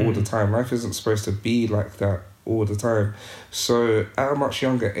that all the time. Life isn't supposed to be like that all the time. So at a much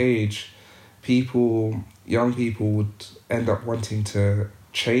younger age, young people would end up wanting to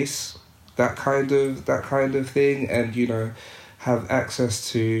chase that kind of thing, and have access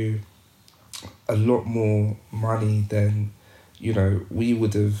to a lot more money than we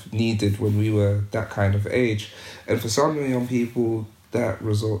would have needed when we were that kind of age. And for some young people, that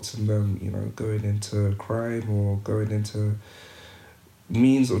results in them going into crime or going into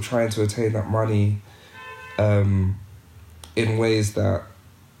means of trying to attain that money in ways that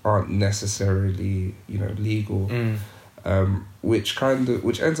aren't necessarily legal. Which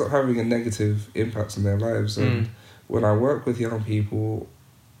ends up having a negative impact on their lives. And when I work with young people,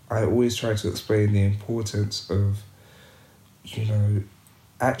 I always try to explain the importance of,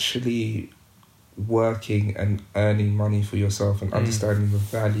 actually working and earning money for yourself and understanding the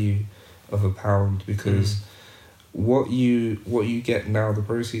value of a pound, because what you get now, the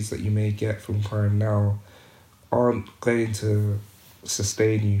proceeds that you may get from crime now, aren't going to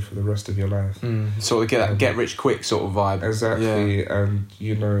sustain you for the rest of your life. Sort of get that get rich quick sort of vibe. Exactly. Yeah. And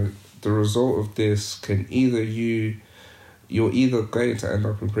the result of this can you're either going to end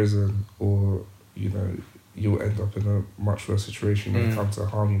up in prison, or you'll end up in a much worse situation. When you come to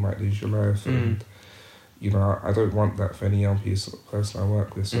harm, you might lose your life. And I don't want that for any young person I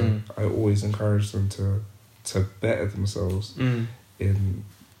work with. So I always encourage them to better themselves in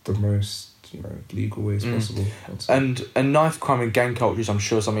the most legal ways possible. And knife crime and gang culture is, I'm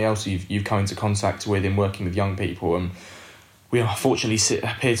sure, something else you've come into contact with in working with young people. And we unfortunately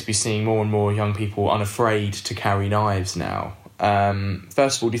appear to be seeing more and more young people unafraid to carry knives now.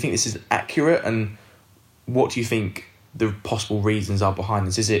 First of all, do you think this is accurate, and what do you think the possible reasons are behind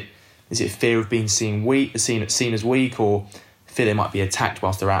this? Is it fear of being seen as weak, or fear they might be attacked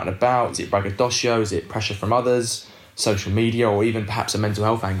whilst they're out and about? Is it braggadocio? Is it pressure from others, social media, or even perhaps a mental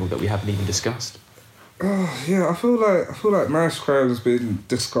health angle that we haven't even discussed? Yeah, I feel like knife crime has been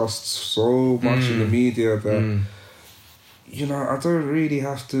discussed so much in the media that I don't really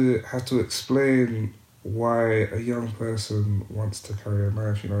have to explain why a young person wants to carry a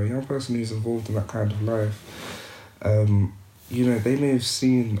knife. A young person who's involved in that kind of life, they may have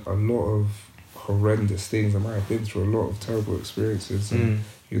seen a lot of horrendous things. They might have been through a lot of terrible experiences, and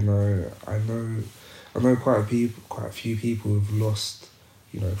I know quite a few people who've lost,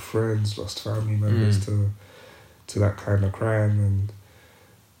 friends, lost family members to that kind of crime, and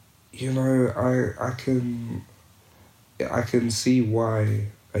I can see why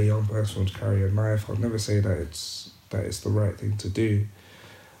a young person would carry a knife. I'll never say that it's the right thing to do,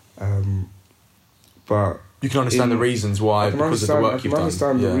 but you can understand the reasons why because of the work you've done. I can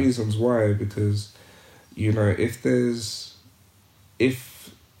understand the reasons why, because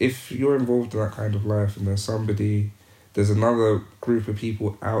if you're involved in that kind of life and there's another group of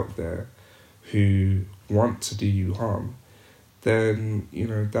people out there who want to do you harm, then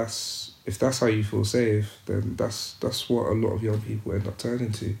if that's how you feel safe, then that's what a lot of young people end up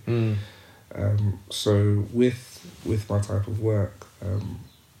turning to. So with my type of work,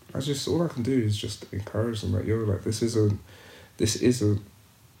 all I can do is just encourage them that this isn't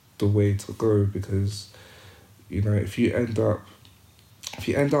the way to go, because, you know, if you end up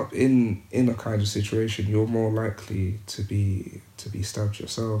in a kind of situation, you're more likely to be stabbed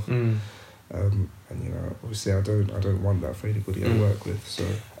yourself. And you know, obviously, I don't want that for anybody I work with. So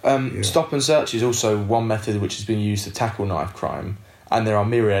stop and search is also one method which has been used to tackle knife crime, and there are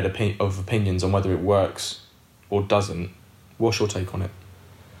myriad of opinions on whether it works or doesn't. What's your take on it?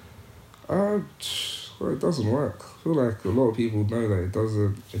 Well, it doesn't work. I feel like a lot of people know that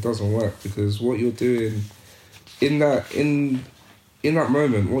it doesn't work, because what you're doing in that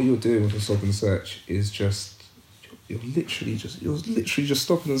moment, what you're doing with a stop and search is you're literally just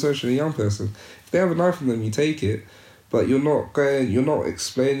stopping and searching a young person. If they have a knife in them, you take it, but you're not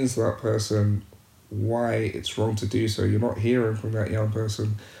explaining to that person why it's wrong to do so. You're not hearing from that young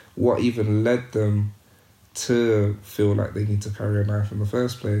person what even led them to feel like they need to carry a knife in the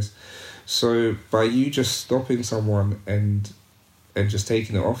first place. So by you just stopping someone and just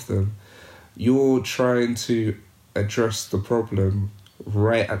taking it off them, you're trying to address the problem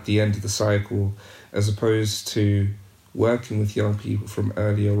right at the end of the cycle, as opposed to working with young people from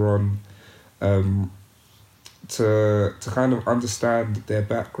earlier on, to kind of understand their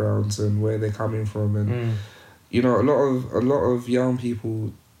backgrounds and where they're coming from. And you know, a lot of young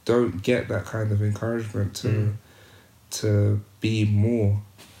people don't get that kind of encouragement to be more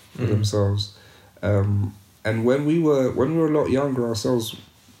for themselves. And when we were a lot younger ourselves,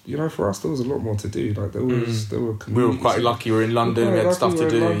 you know, for us there was a lot more to do. Like there were communities. We were quite lucky. We were in London. We had stuff to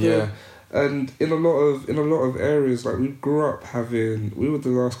do. Yeah. And in a lot of areas, like we were the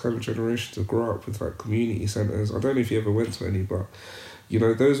last kind of generation to grow up with like community centres. I don't know if you ever went to any, but you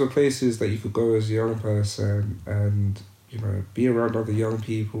know, those were places that you could go as a young person and, you know, be around other young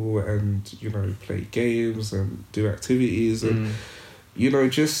people and, you know, play games and do activities and, you know,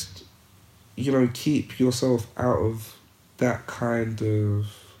 just, you know, keep yourself out of that kind of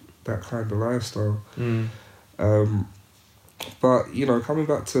lifestyle. But, you know, coming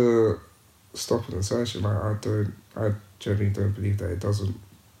back to stopping and searching, I genuinely don't believe that it doesn't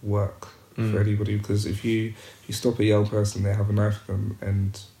work for anybody, because if you stop a young person, they have a knife in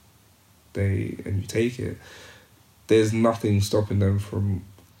them, and you take it, there's nothing stopping them from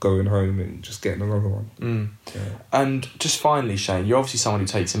going home and just getting another one. Yeah. And just finally, Shane, you're obviously someone who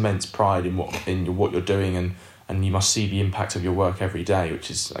takes immense pride in what you're doing, and you must see the impact of your work every day, which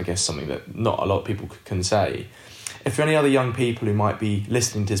is, I guess, something that not a lot of people can say. If there are any other young people who might be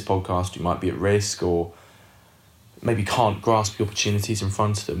listening to this podcast, who might be at risk or maybe can't grasp the opportunities in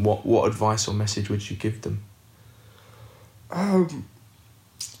front of them, what advice or message would you give them? That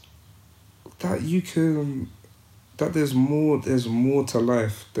there's more to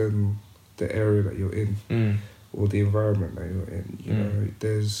life than the area that you're in or the environment that you're in. You know,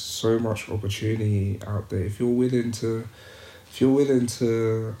 there's so much opportunity out there. If you're willing to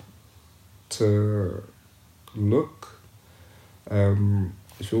look,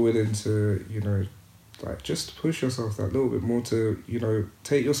 if you're willing to, you know, like just push yourself that little bit more, to, you know,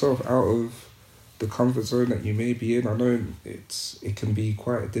 take yourself out of the comfort zone that you may be in. I know it can be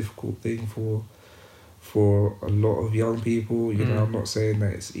quite a difficult thing for a lot of young people. You know, I'm not saying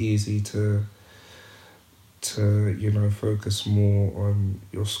that it's easy to you know, focus more on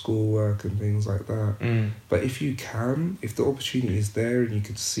your schoolwork and things like that. But if you can, if the opportunity is there and you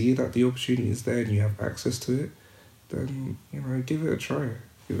can see that the opportunity is there and you have access to it, then, you know, give it a try,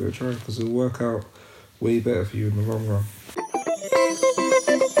 because it'll work out way better for you in the long run.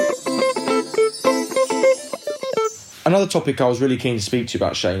 Another topic I was really keen to speak to you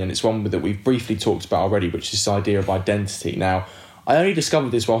about, Shane, and it's one that we've briefly talked about already, which is this idea of identity. Now, I only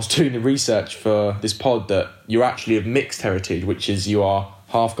discovered this whilst doing the research for this pod, that you're actually of mixed heritage, which is you are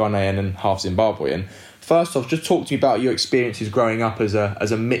half Ghanaian and half Zimbabwean. First off, just talk to me about your experiences growing up as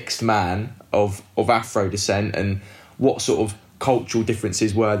a mixed man of Afro descent, and what sort of cultural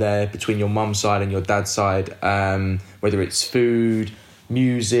differences were there between your mum's side and your dad's side, whether it's food,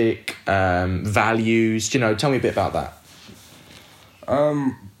 music, values, you know, tell me a bit about that.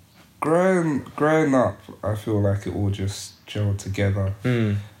 Growing up, I feel like it all just gelled together.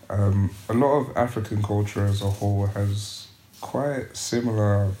 A lot of African culture as a whole has quite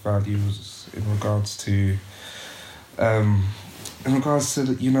similar values in regards to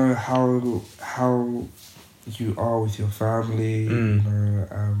you know, how you are with your family, you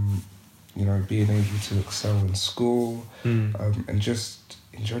know, being able to excel in school, and just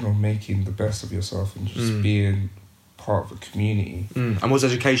in general making the best of yourself and just being part of a community. And was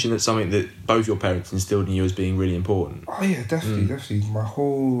education that something that both your parents instilled in you as being really important? Oh yeah, definitely. My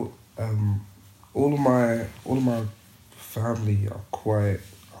whole all of my family are quite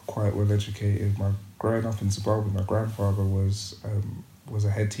well educated. Growing up in Zimbabwe, my grandfather was was a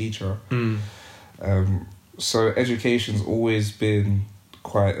head teacher. So education's always been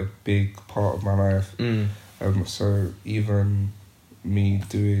quite a big part of my life. So even me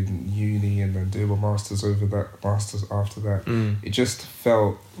doing uni and then doing my masters after that, it just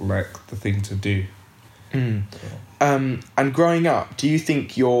felt like the thing to do. And growing up, do you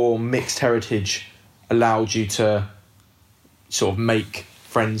think your mixed heritage allowed you to sort of make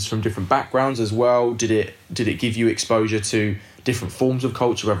friends from different backgrounds as well? Did it give you exposure to different forms of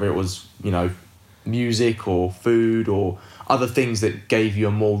culture, whether it was, you know, music or food or other things that gave you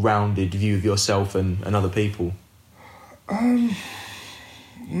a more rounded view of yourself and other people?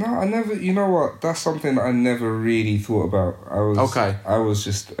 No, I never. You know what? That's something that I never really thought about. I was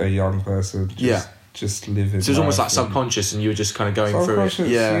just a young person. Just living. So it was almost like subconscious, and you were just kind of going through it.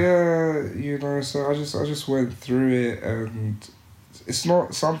 Yeah, you know. So I just went through it, and it's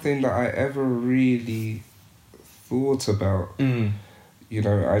not something that I ever really thought about. You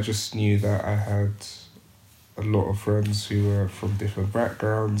know, I just knew that I had a lot of friends who were from different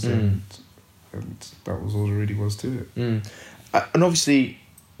backgrounds, and that was all there really was to it. And obviously,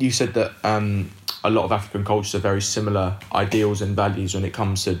 you said that a lot of African cultures are very similar ideals and values when it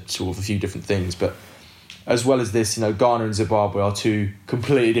comes to sort of a few different things. But as well as this, you know, Ghana and Zimbabwe are two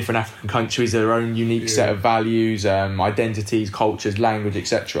completely different African countries, their own unique set of values, identities, cultures, language,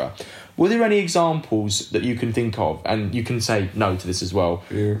 etc. Were there any examples that you can think of, and you can say no to this as well,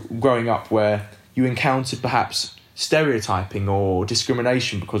 growing up where you encountered perhaps stereotyping or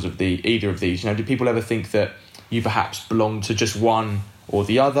discrimination because of either of these? You know, do people ever think that you perhaps belong to just one or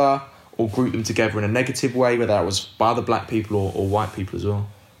the other, or group them together in a negative way, whether that was by other black people or white people as well?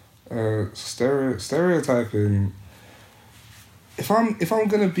 Stereotyping. If I'm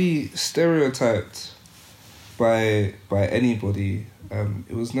gonna be stereotyped by anybody,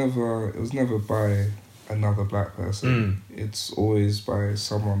 it was never by another black person. It's always by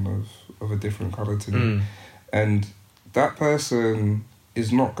someone of a different colour to me, and that person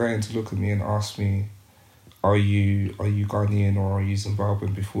is not going to look at me and ask me, Are you Ghanaian or are you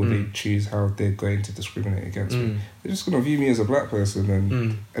Zimbabwean, before they choose how they're going to discriminate against me. They're just going to view me as a black person,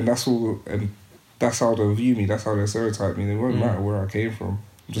 and that's all, and that's how they'll view me, that's how they'll stereotype me. It won't matter where I came from.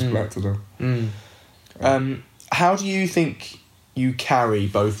 I'm just black to them. How do you think you carry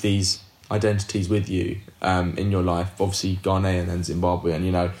both these identities with you in your life? Obviously Ghanaian and Zimbabwean,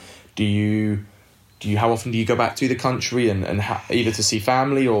 you know, how often do you go back to the country and either to see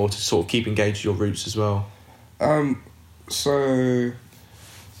family or to sort of keep engaged with your roots as well? So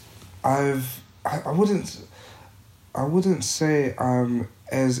I wouldn't say I'm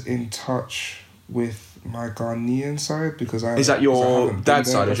as in touch with my Ghanaian side, because is that your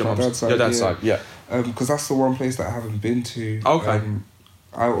dad's side or your mum's side? Your dad's side, yeah. Because that's the one place that I haven't been to. Okay.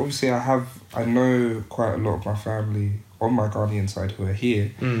 I know quite a lot of my family on my Ghanaian side who are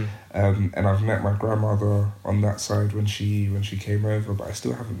here, and I've met my grandmother on that side when she came over, but I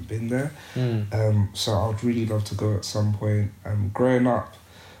still haven't been there. So I'd really love to go at some point. Growing up,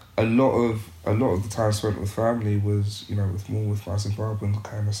 a lot of the time spent with family was, you know, with my Zimbabwean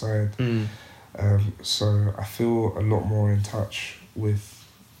kind of side. So I feel a lot more in touch with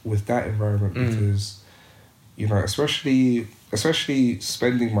that environment, because, you know, especially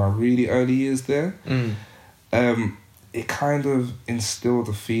spending my really early years there, it kind of instilled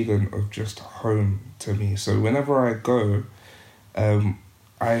a feeling of just home to me. So whenever I go,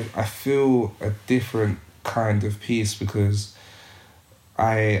 I feel a different kind of peace, because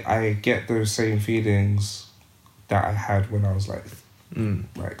I get those same feelings that I had when I was like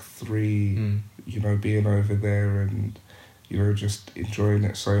 3, you know, being over there and, you know, just enjoying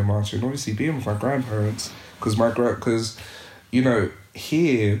it so much. And obviously being with my grandparents, because you know,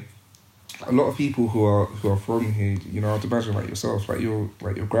 here, a lot of people who are from here, you know, I'd imagine like yourself, like your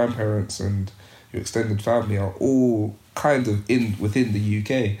grandparents and your extended family are all kind of within the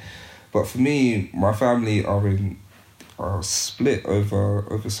UK. But for me, my family are split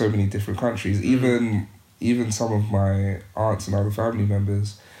over so many different countries. Even some of my aunts and other family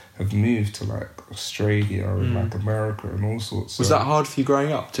members have moved to like Australia and like America and all sorts. Was that hard for you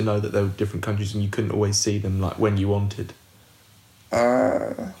growing up to know that there were different countries and you couldn't always see them like when you wanted?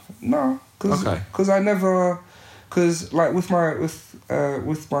 No, because I never, because like with my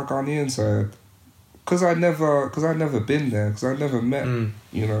Ghanaian side, because I never been there, because I never met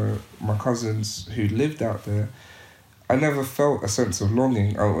you know, my cousins who lived out there. I never felt a sense of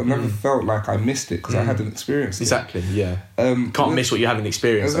longing. I never felt like I missed it because I hadn't experienced it. Exactly, yeah. Can't miss what you haven't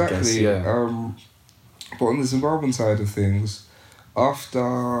experienced, exactly, I guess. Yeah. But on the Zimbabwean side of things,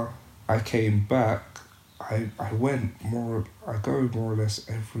 after I came back, I go more or less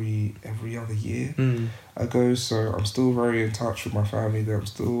every other year. I go, so I'm still very in touch with my family there. I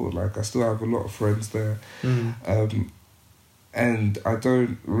still have a lot of friends there. And I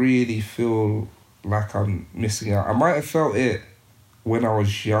don't really feel like I'm missing out. I might have felt it when I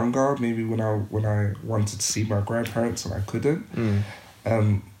was younger, maybe when I wanted to see my grandparents and I couldn't.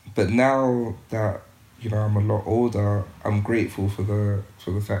 But now that, you know, I'm a lot older, I'm grateful for the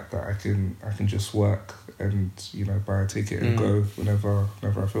fact that I can just work and, you know, buy a ticket and go whenever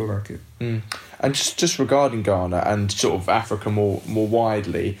I feel like it. And just regarding Ghana and sort of Africa more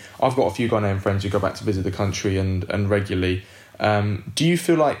widely, I've got a few Ghanaian friends who go back to visit the country and regularly. Do you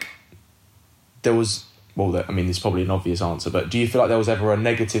feel like there was, well, I mean, it's probably an obvious answer, but do you feel like there was ever a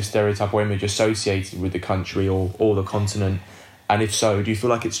negative stereotype or image associated with the country or the continent? And if so, do you feel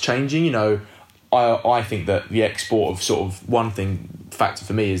like it's changing? You know, I think that the export of sort of one factor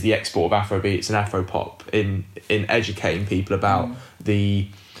for me is the export of Afrobeats and Afropop in educating people about the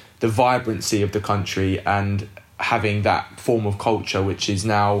vibrancy of the country and having that form of culture, which is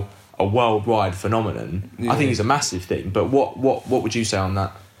now a worldwide phenomenon. I think it's a massive thing. But what would you say on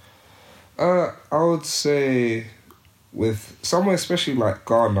that? I would say with somewhere especially like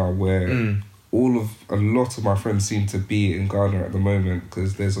Ghana, where a lot of my friends seem to be in Ghana at the moment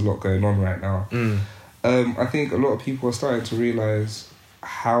because there's a lot going on right now. I think a lot of people are starting to realise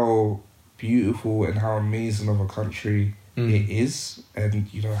how beautiful and how amazing of a country it is,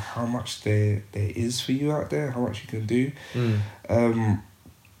 and you know how much there is for you out there, how much you can do.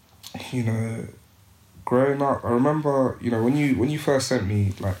 You know, growing up, I remember, you know, when you first sent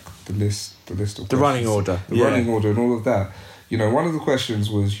me like the list of the running order, running order, and all of that. You know, one of the questions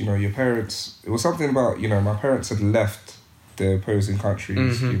was, you know, your parents. It was something about, you know, my parents had left the opposing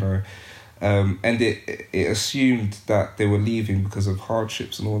countries, you know, and it assumed that they were leaving because of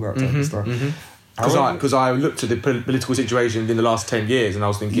hardships and all that type of stuff. Because I looked at the political situation in the last 10 years and I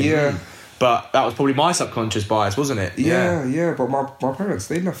was thinking, but that was probably my subconscious bias, wasn't it? Yeah. But my parents,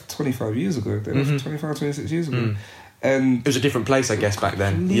 they left 25 years ago. They left 25, 26 years ago. And it was a different place, I guess, back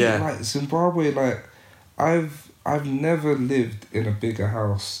then. Like Zimbabwe, like I've never lived in a bigger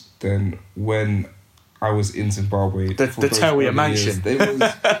house than when I was in Zimbabwe. The Tewiah mansion. It was,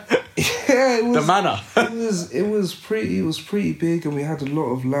 it was the manor. it was pretty big, and we had a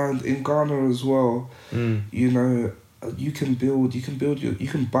lot of land in Ghana as well. You know, you can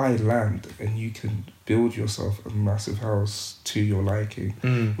buy land and you can build yourself a massive house to your liking,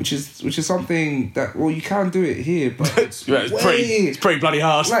 which is something that, well, you can do it here, but it's pretty bloody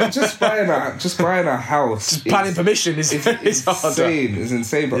hard. Like just buying a house, just planning permission is insane. It's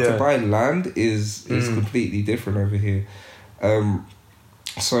insane, but to buy land is completely different over here.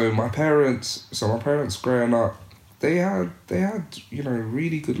 So my parents growing up, they had you know,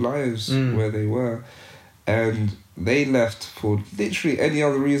 really good lives where they were, and they left for literally any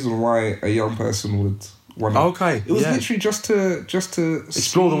other reason why a young person would want to. Okay. It was literally just to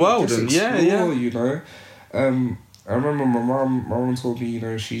explore the world and you know. I remember my mum told me, you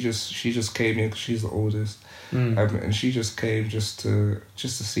know, she just came here because she's the oldest, and she just came just to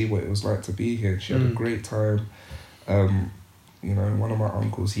see what it was like to be here. She had a great time. You know, one of my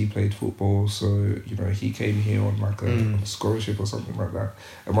uncles, he played football, so, you know, he came here on like a scholarship or something like that,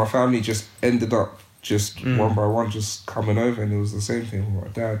 and my family just ended up just one by one just coming over, and it was the same thing with my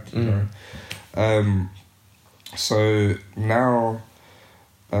dad, you know. So now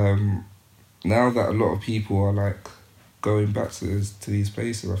that a lot of people are like going back to these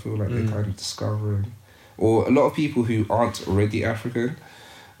places, I feel like they're kind of discovering, or a lot of people who aren't already African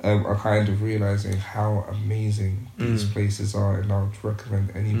are kind of realising how amazing these places are, and I would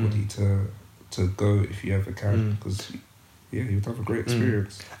recommend anybody to go if you ever can, because you'd have a great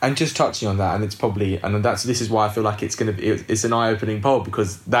experience. And just touching on that, and it's probably, and this is why I feel like it's an eye-opening poll,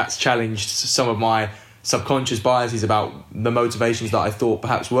 because that's challenged some of my subconscious biases about the motivations that I thought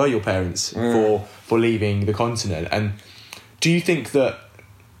perhaps were your parents for leaving the continent. And do you think that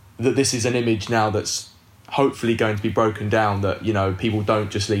this is an image now that's hopefully going to be broken down, that, you know, people don't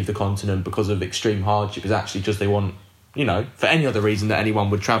just leave the continent because of extreme hardship, it's actually just they want, you know, for any other reason that anyone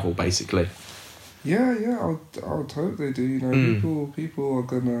would travel, basically? Yeah, I would hope they do. You know, people are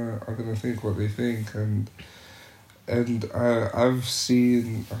gonna think what they think, and I've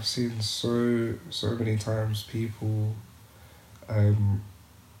seen so many times people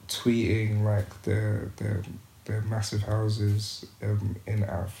tweeting like their massive houses in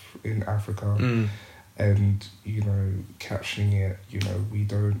Africa, and, you know, captioning it, you know, we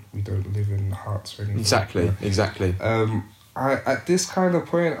don't live in huts or anything. Exactly. I at this kind of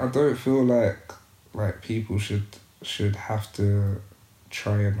point, I don't feel like people should have to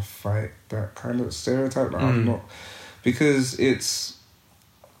try and fight that kind of stereotype. Like, I'm not, because it's.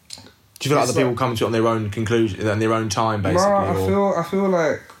 Do you feel like the people come to it on their own conclusion, in their own time, basically? No, I feel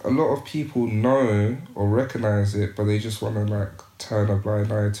like a lot of people know or recognise it, but they just want to like turn a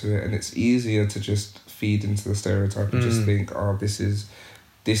blind eye to it, and it's easier to just feed into the stereotype and just think, oh, this is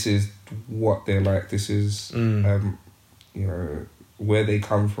what they're like. This is you know, where they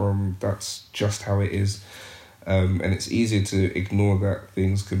come from. That's just how it is, and it's easier to ignore that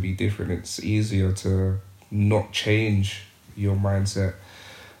things can be different. It's easier to not change your mindset.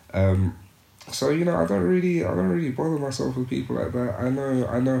 So, you know, I don't really bother myself with people like that. I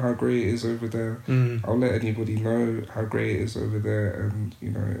know how great it is over there. I'll let anybody know how great it is over there, and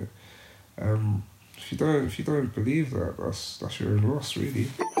you know, if you don't believe that, that's your own loss, really.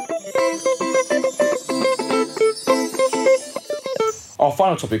 Our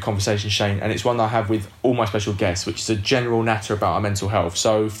final topic of conversation, Shane, and it's one that I have with all my special guests, which is a general natter about our mental health.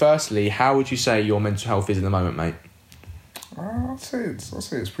 So, firstly, how would you say your mental health is at the moment, mate? I'll say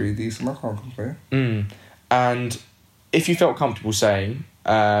it's pretty decent. I can't complain. And if you felt comfortable saying,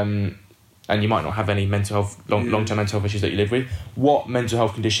 and you might not have any mental health long-term mental health issues that you live with, what mental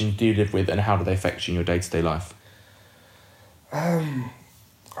health conditions do you live with, and how do they affect you in your day-to-day life? I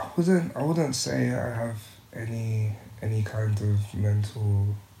wouldn't say I have any kind of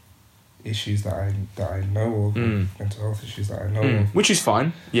mental issues that I know of, mental health issues that I know of. Which is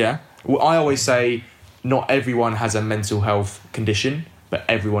fine, yeah. Well, I always say not everyone has a mental health condition, but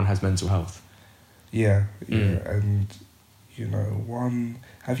everyone has mental health. Yeah, and you know,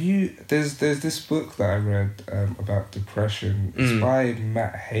 there's this book that I read about depression. It's by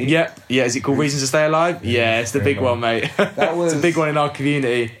Matt Haig. Yeah. Is it called Reasons to Stay Alive? Yeah, it's the big one, mate. It's a big one in our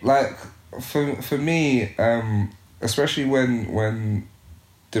community. Like for me, especially when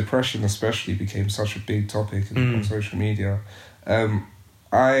depression especially became such a big topic on social media,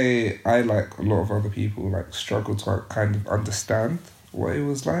 I like a lot of other people like struggled to like, kind of understand what it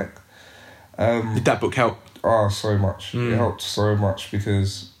was like. Did that book help? Oh, so much. It helped so much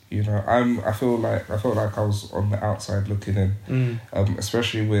because, you know, I felt like I was on the outside looking in,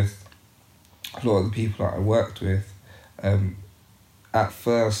 especially with a lot of the people that I worked with. At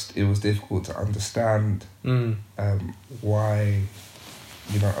first, it was difficult to understand why,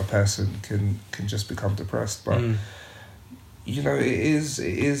 you know, a person can just become depressed, but. You know, it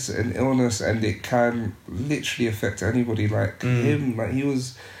is an illness, and it can literally affect anybody. Like him, like he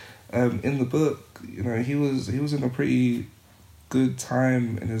was in the book. You know, he was in a pretty good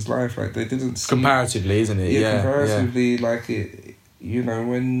time in his life. Like they didn't see, comparatively, isn't it? Yeah, comparatively, like it. You know,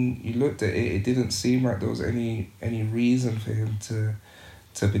 when you looked at it, it didn't seem like there was any reason for him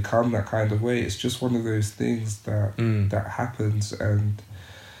to become that kind of way. It's just one of those things that that happens, and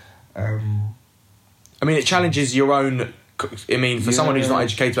I mean, it challenges your own. I mean, for someone who's not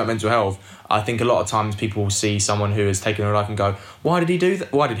educated about mental health, I think a lot of times people will see someone who has taken their life and go, why did he do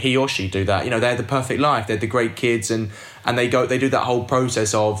that? Why did he or she do that? You know, they had the perfect life, they had the great kids, and they do that whole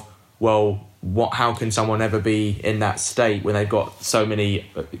process of, well, how can someone ever be in that state when they've got so many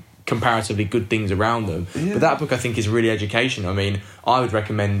comparatively good things around them? But that book, I think, is really educational. I mean, I would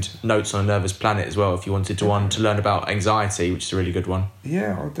recommend Notes on a Nervous Planet as well if you wanted to learn about anxiety, which is a really good one.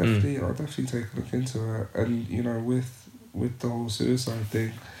 Yeah, I'll definitely take a look into it. And, you know, with the whole suicide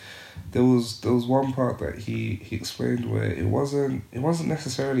thing, there was one part that he explained where it wasn't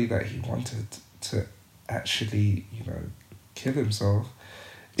necessarily that he wanted to actually, you know, kill himself.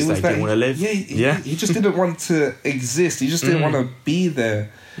 It was that he didn't want to live. He just didn't want to exist. He just didn't want to be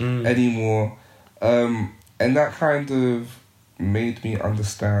there anymore. And that kind of made me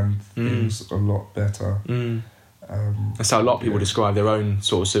understand things a lot better. That's how a lot of people describe their own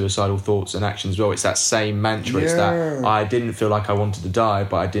sort of suicidal thoughts and actions as well. It's that same mantra. It's that I didn't feel like I wanted to die,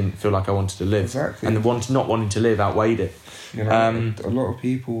 but I didn't feel like I wanted to live. Exactly. And the not wanting to live outweighed it. You know, a lot of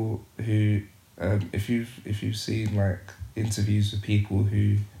people who, if you've seen like interviews with people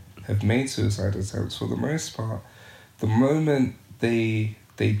who have made suicide attempts, for the most part, the moment they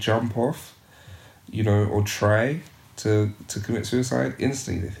jump off, you know, or try to commit suicide,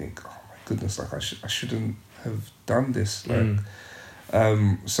 instantly they think, oh my goodness, like I shouldn't have done this, like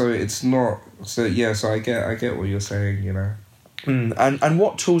so it's not so I get what you're saying, you know. And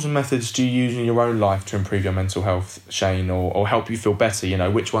what tools and methods do you use in your own life to improve your mental health, Shane, or help you feel better? You know,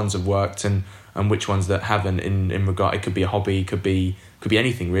 which ones have worked and which ones that haven't in regard, it could be a hobby, could be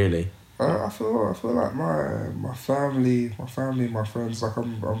anything really. I feel like my family, my friends, like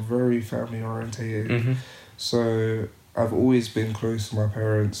I'm very family orientated. So I've always been close to my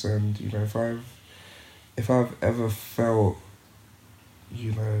parents, and you know, if I've ever felt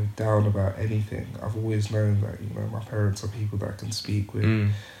down about anything. I've always known that, my parents are people that I can speak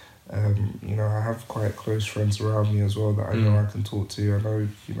with. I have quite close friends around me as well that I know I can talk to. I know,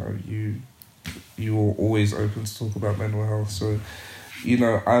 you are always open to talk about mental health. So,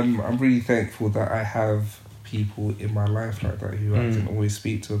 I'm really thankful that I have people in my life like that who I can always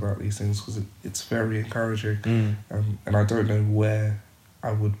speak to about these things, because it's very encouraging. And I don't know where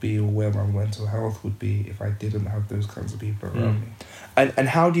I would be or where my mental health would be if I didn't have those kinds of people around me. And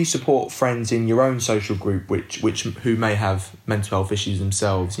how do you support friends in your own social group who may have mental health issues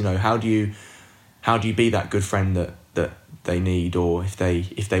themselves? How do you be that good friend that they need, or if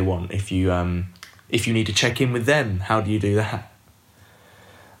they want, if you need to check in with them, how do you do that?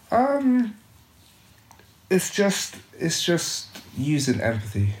 It's just using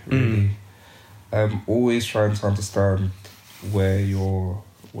empathy, really. Always trying to understand where your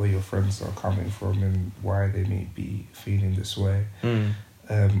friends are coming from and why they may be feeling this way.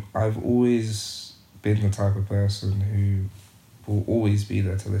 I've always been the type of person who will always be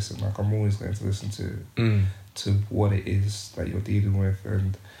there to listen. Like, I'm always going to listen to what it is that you're dealing with.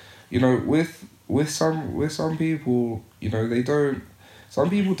 And with some people, some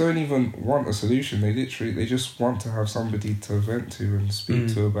people don't even want a solution. They just want to have somebody to vent to and speak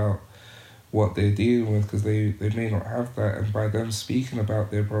to about what they're dealing with, because they may not have that. And by them speaking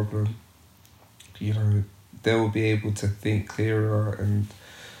about their problem, they'll be able to think clearer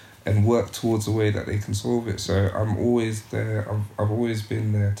and work towards a way that they can solve it. So I'm always there. I've always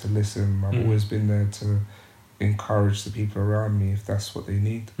been there to listen. I've always been there to encourage the people around me if that's what they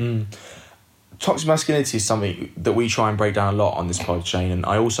need. Toxic masculinity is something that we try and break down a lot on this pod, Shane, and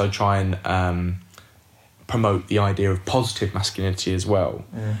I also try and promote the idea of positive masculinity as well.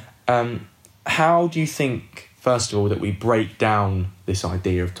 How do you think, first of all, that we break down this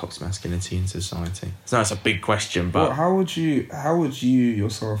idea of toxic masculinity in society? So that's a big question, but how would you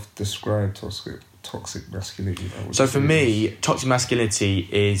yourself describe toxic masculinity? So for me, toxic masculinity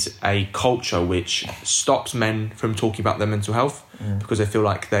is a culture which stops men from talking about their mental health because they feel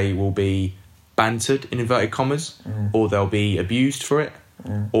like they will be bantered, in inverted commas, or they'll be abused for it,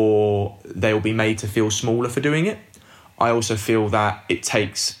 or they'll be made to feel smaller for doing it. I also feel that it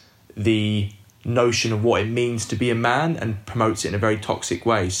takes the notion of what it means to be a man and promotes it in a very toxic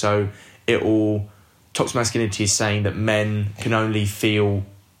way. So toxic masculinity is saying that men can only feel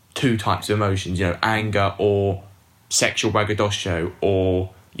two types of emotions, anger or sexual braggadocio, or,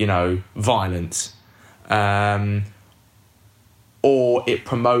 violence. Or it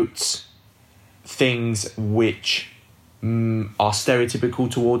promotes things which are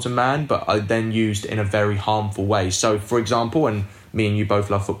stereotypical towards a man, but are then used in a very harmful way. So, for example, and me and you both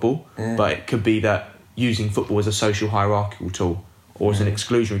love football, but it could be that using football as a social hierarchical tool or as an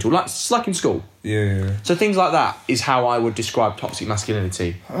exclusionary tool, like in school. Yeah. So things like that is how I would describe toxic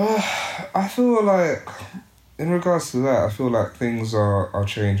masculinity. I feel like, in regards to that, I feel like things are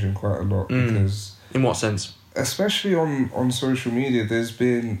changing quite a lot because... In what sense? Especially on social media, there's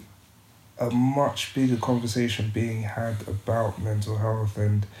been a much bigger conversation being had about mental health,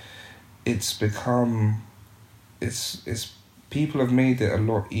 and it's become... It's people have made it a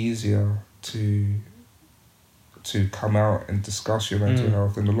lot easier to come out and discuss your mental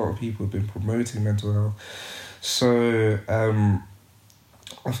health, and a lot of people have been promoting mental health. So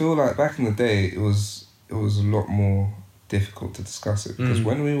I feel like back in the day it was a lot more difficult to discuss it, because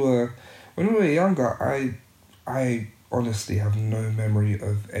when we were younger, I honestly have no memory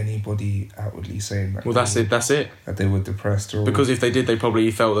of anybody outwardly saying that. Well, that's it. That they were depressed, or because if they did, they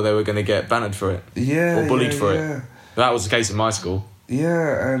probably felt that they were going to get bannered for it, or bullied for it. That was the case in my school.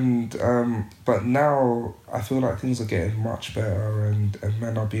 Yeah, and but now I feel like things are getting much better, and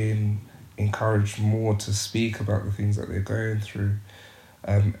men are being encouraged more to speak about the things that they're going through,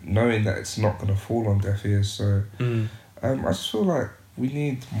 knowing that it's not going to fall on deaf ears. So I just feel like we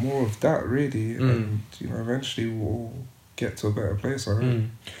need more of that, really, and eventually we'll get to a better place, I hope.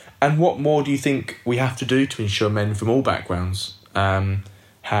 And what more do you think we have to do to ensure men from all backgrounds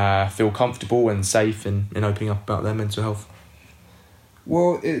feel comfortable and safe in opening up about their mental health?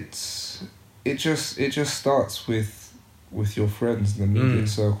 Well, it just starts with your friends and the immediate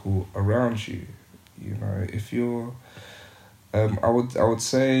circle around you. If you're, I would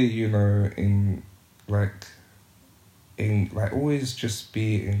say, always just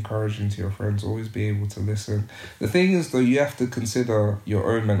be encouraging to your friends. Always be able to listen. The thing is, though, you have to consider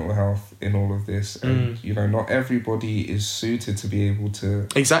your own mental health in all of this, and not everybody is suited to be able to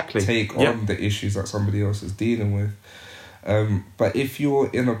take on the issues that somebody else is dealing with. But if you're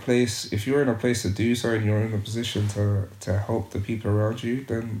in a place to do so, and you're in a position to help the people around you,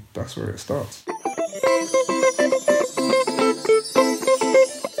 then that's where it starts.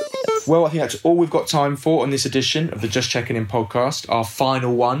 Well, I think that's all we've got time for on this edition of the Just Checking In podcast, our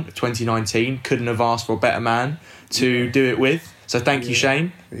final one of 2019. Couldn't have asked for a better man to do it with. So thank you,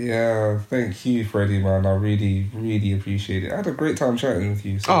 Shane. Yeah, thank you, Freddie, man. I really, really appreciate it. I had a great time chatting with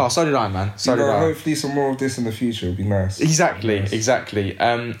you. So. Oh, so did I, man. So did I. Hopefully some more of this in the future would be nice. Exactly.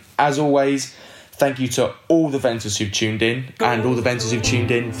 As always, thank you to all the venters who've tuned in and all the venters who've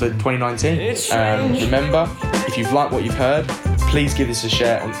tuned in for 2019. Remember, if you've liked what you've heard, please give this a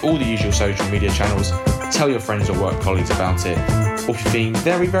share on all the usual social media channels. Tell your friends or work colleagues about it. Or if you're being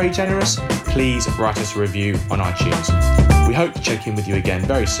very, very generous, please write us a review on iTunes. We hope to check in with you again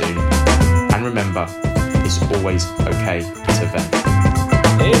very soon. And remember, it's always okay to vent.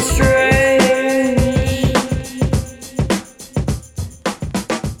 It's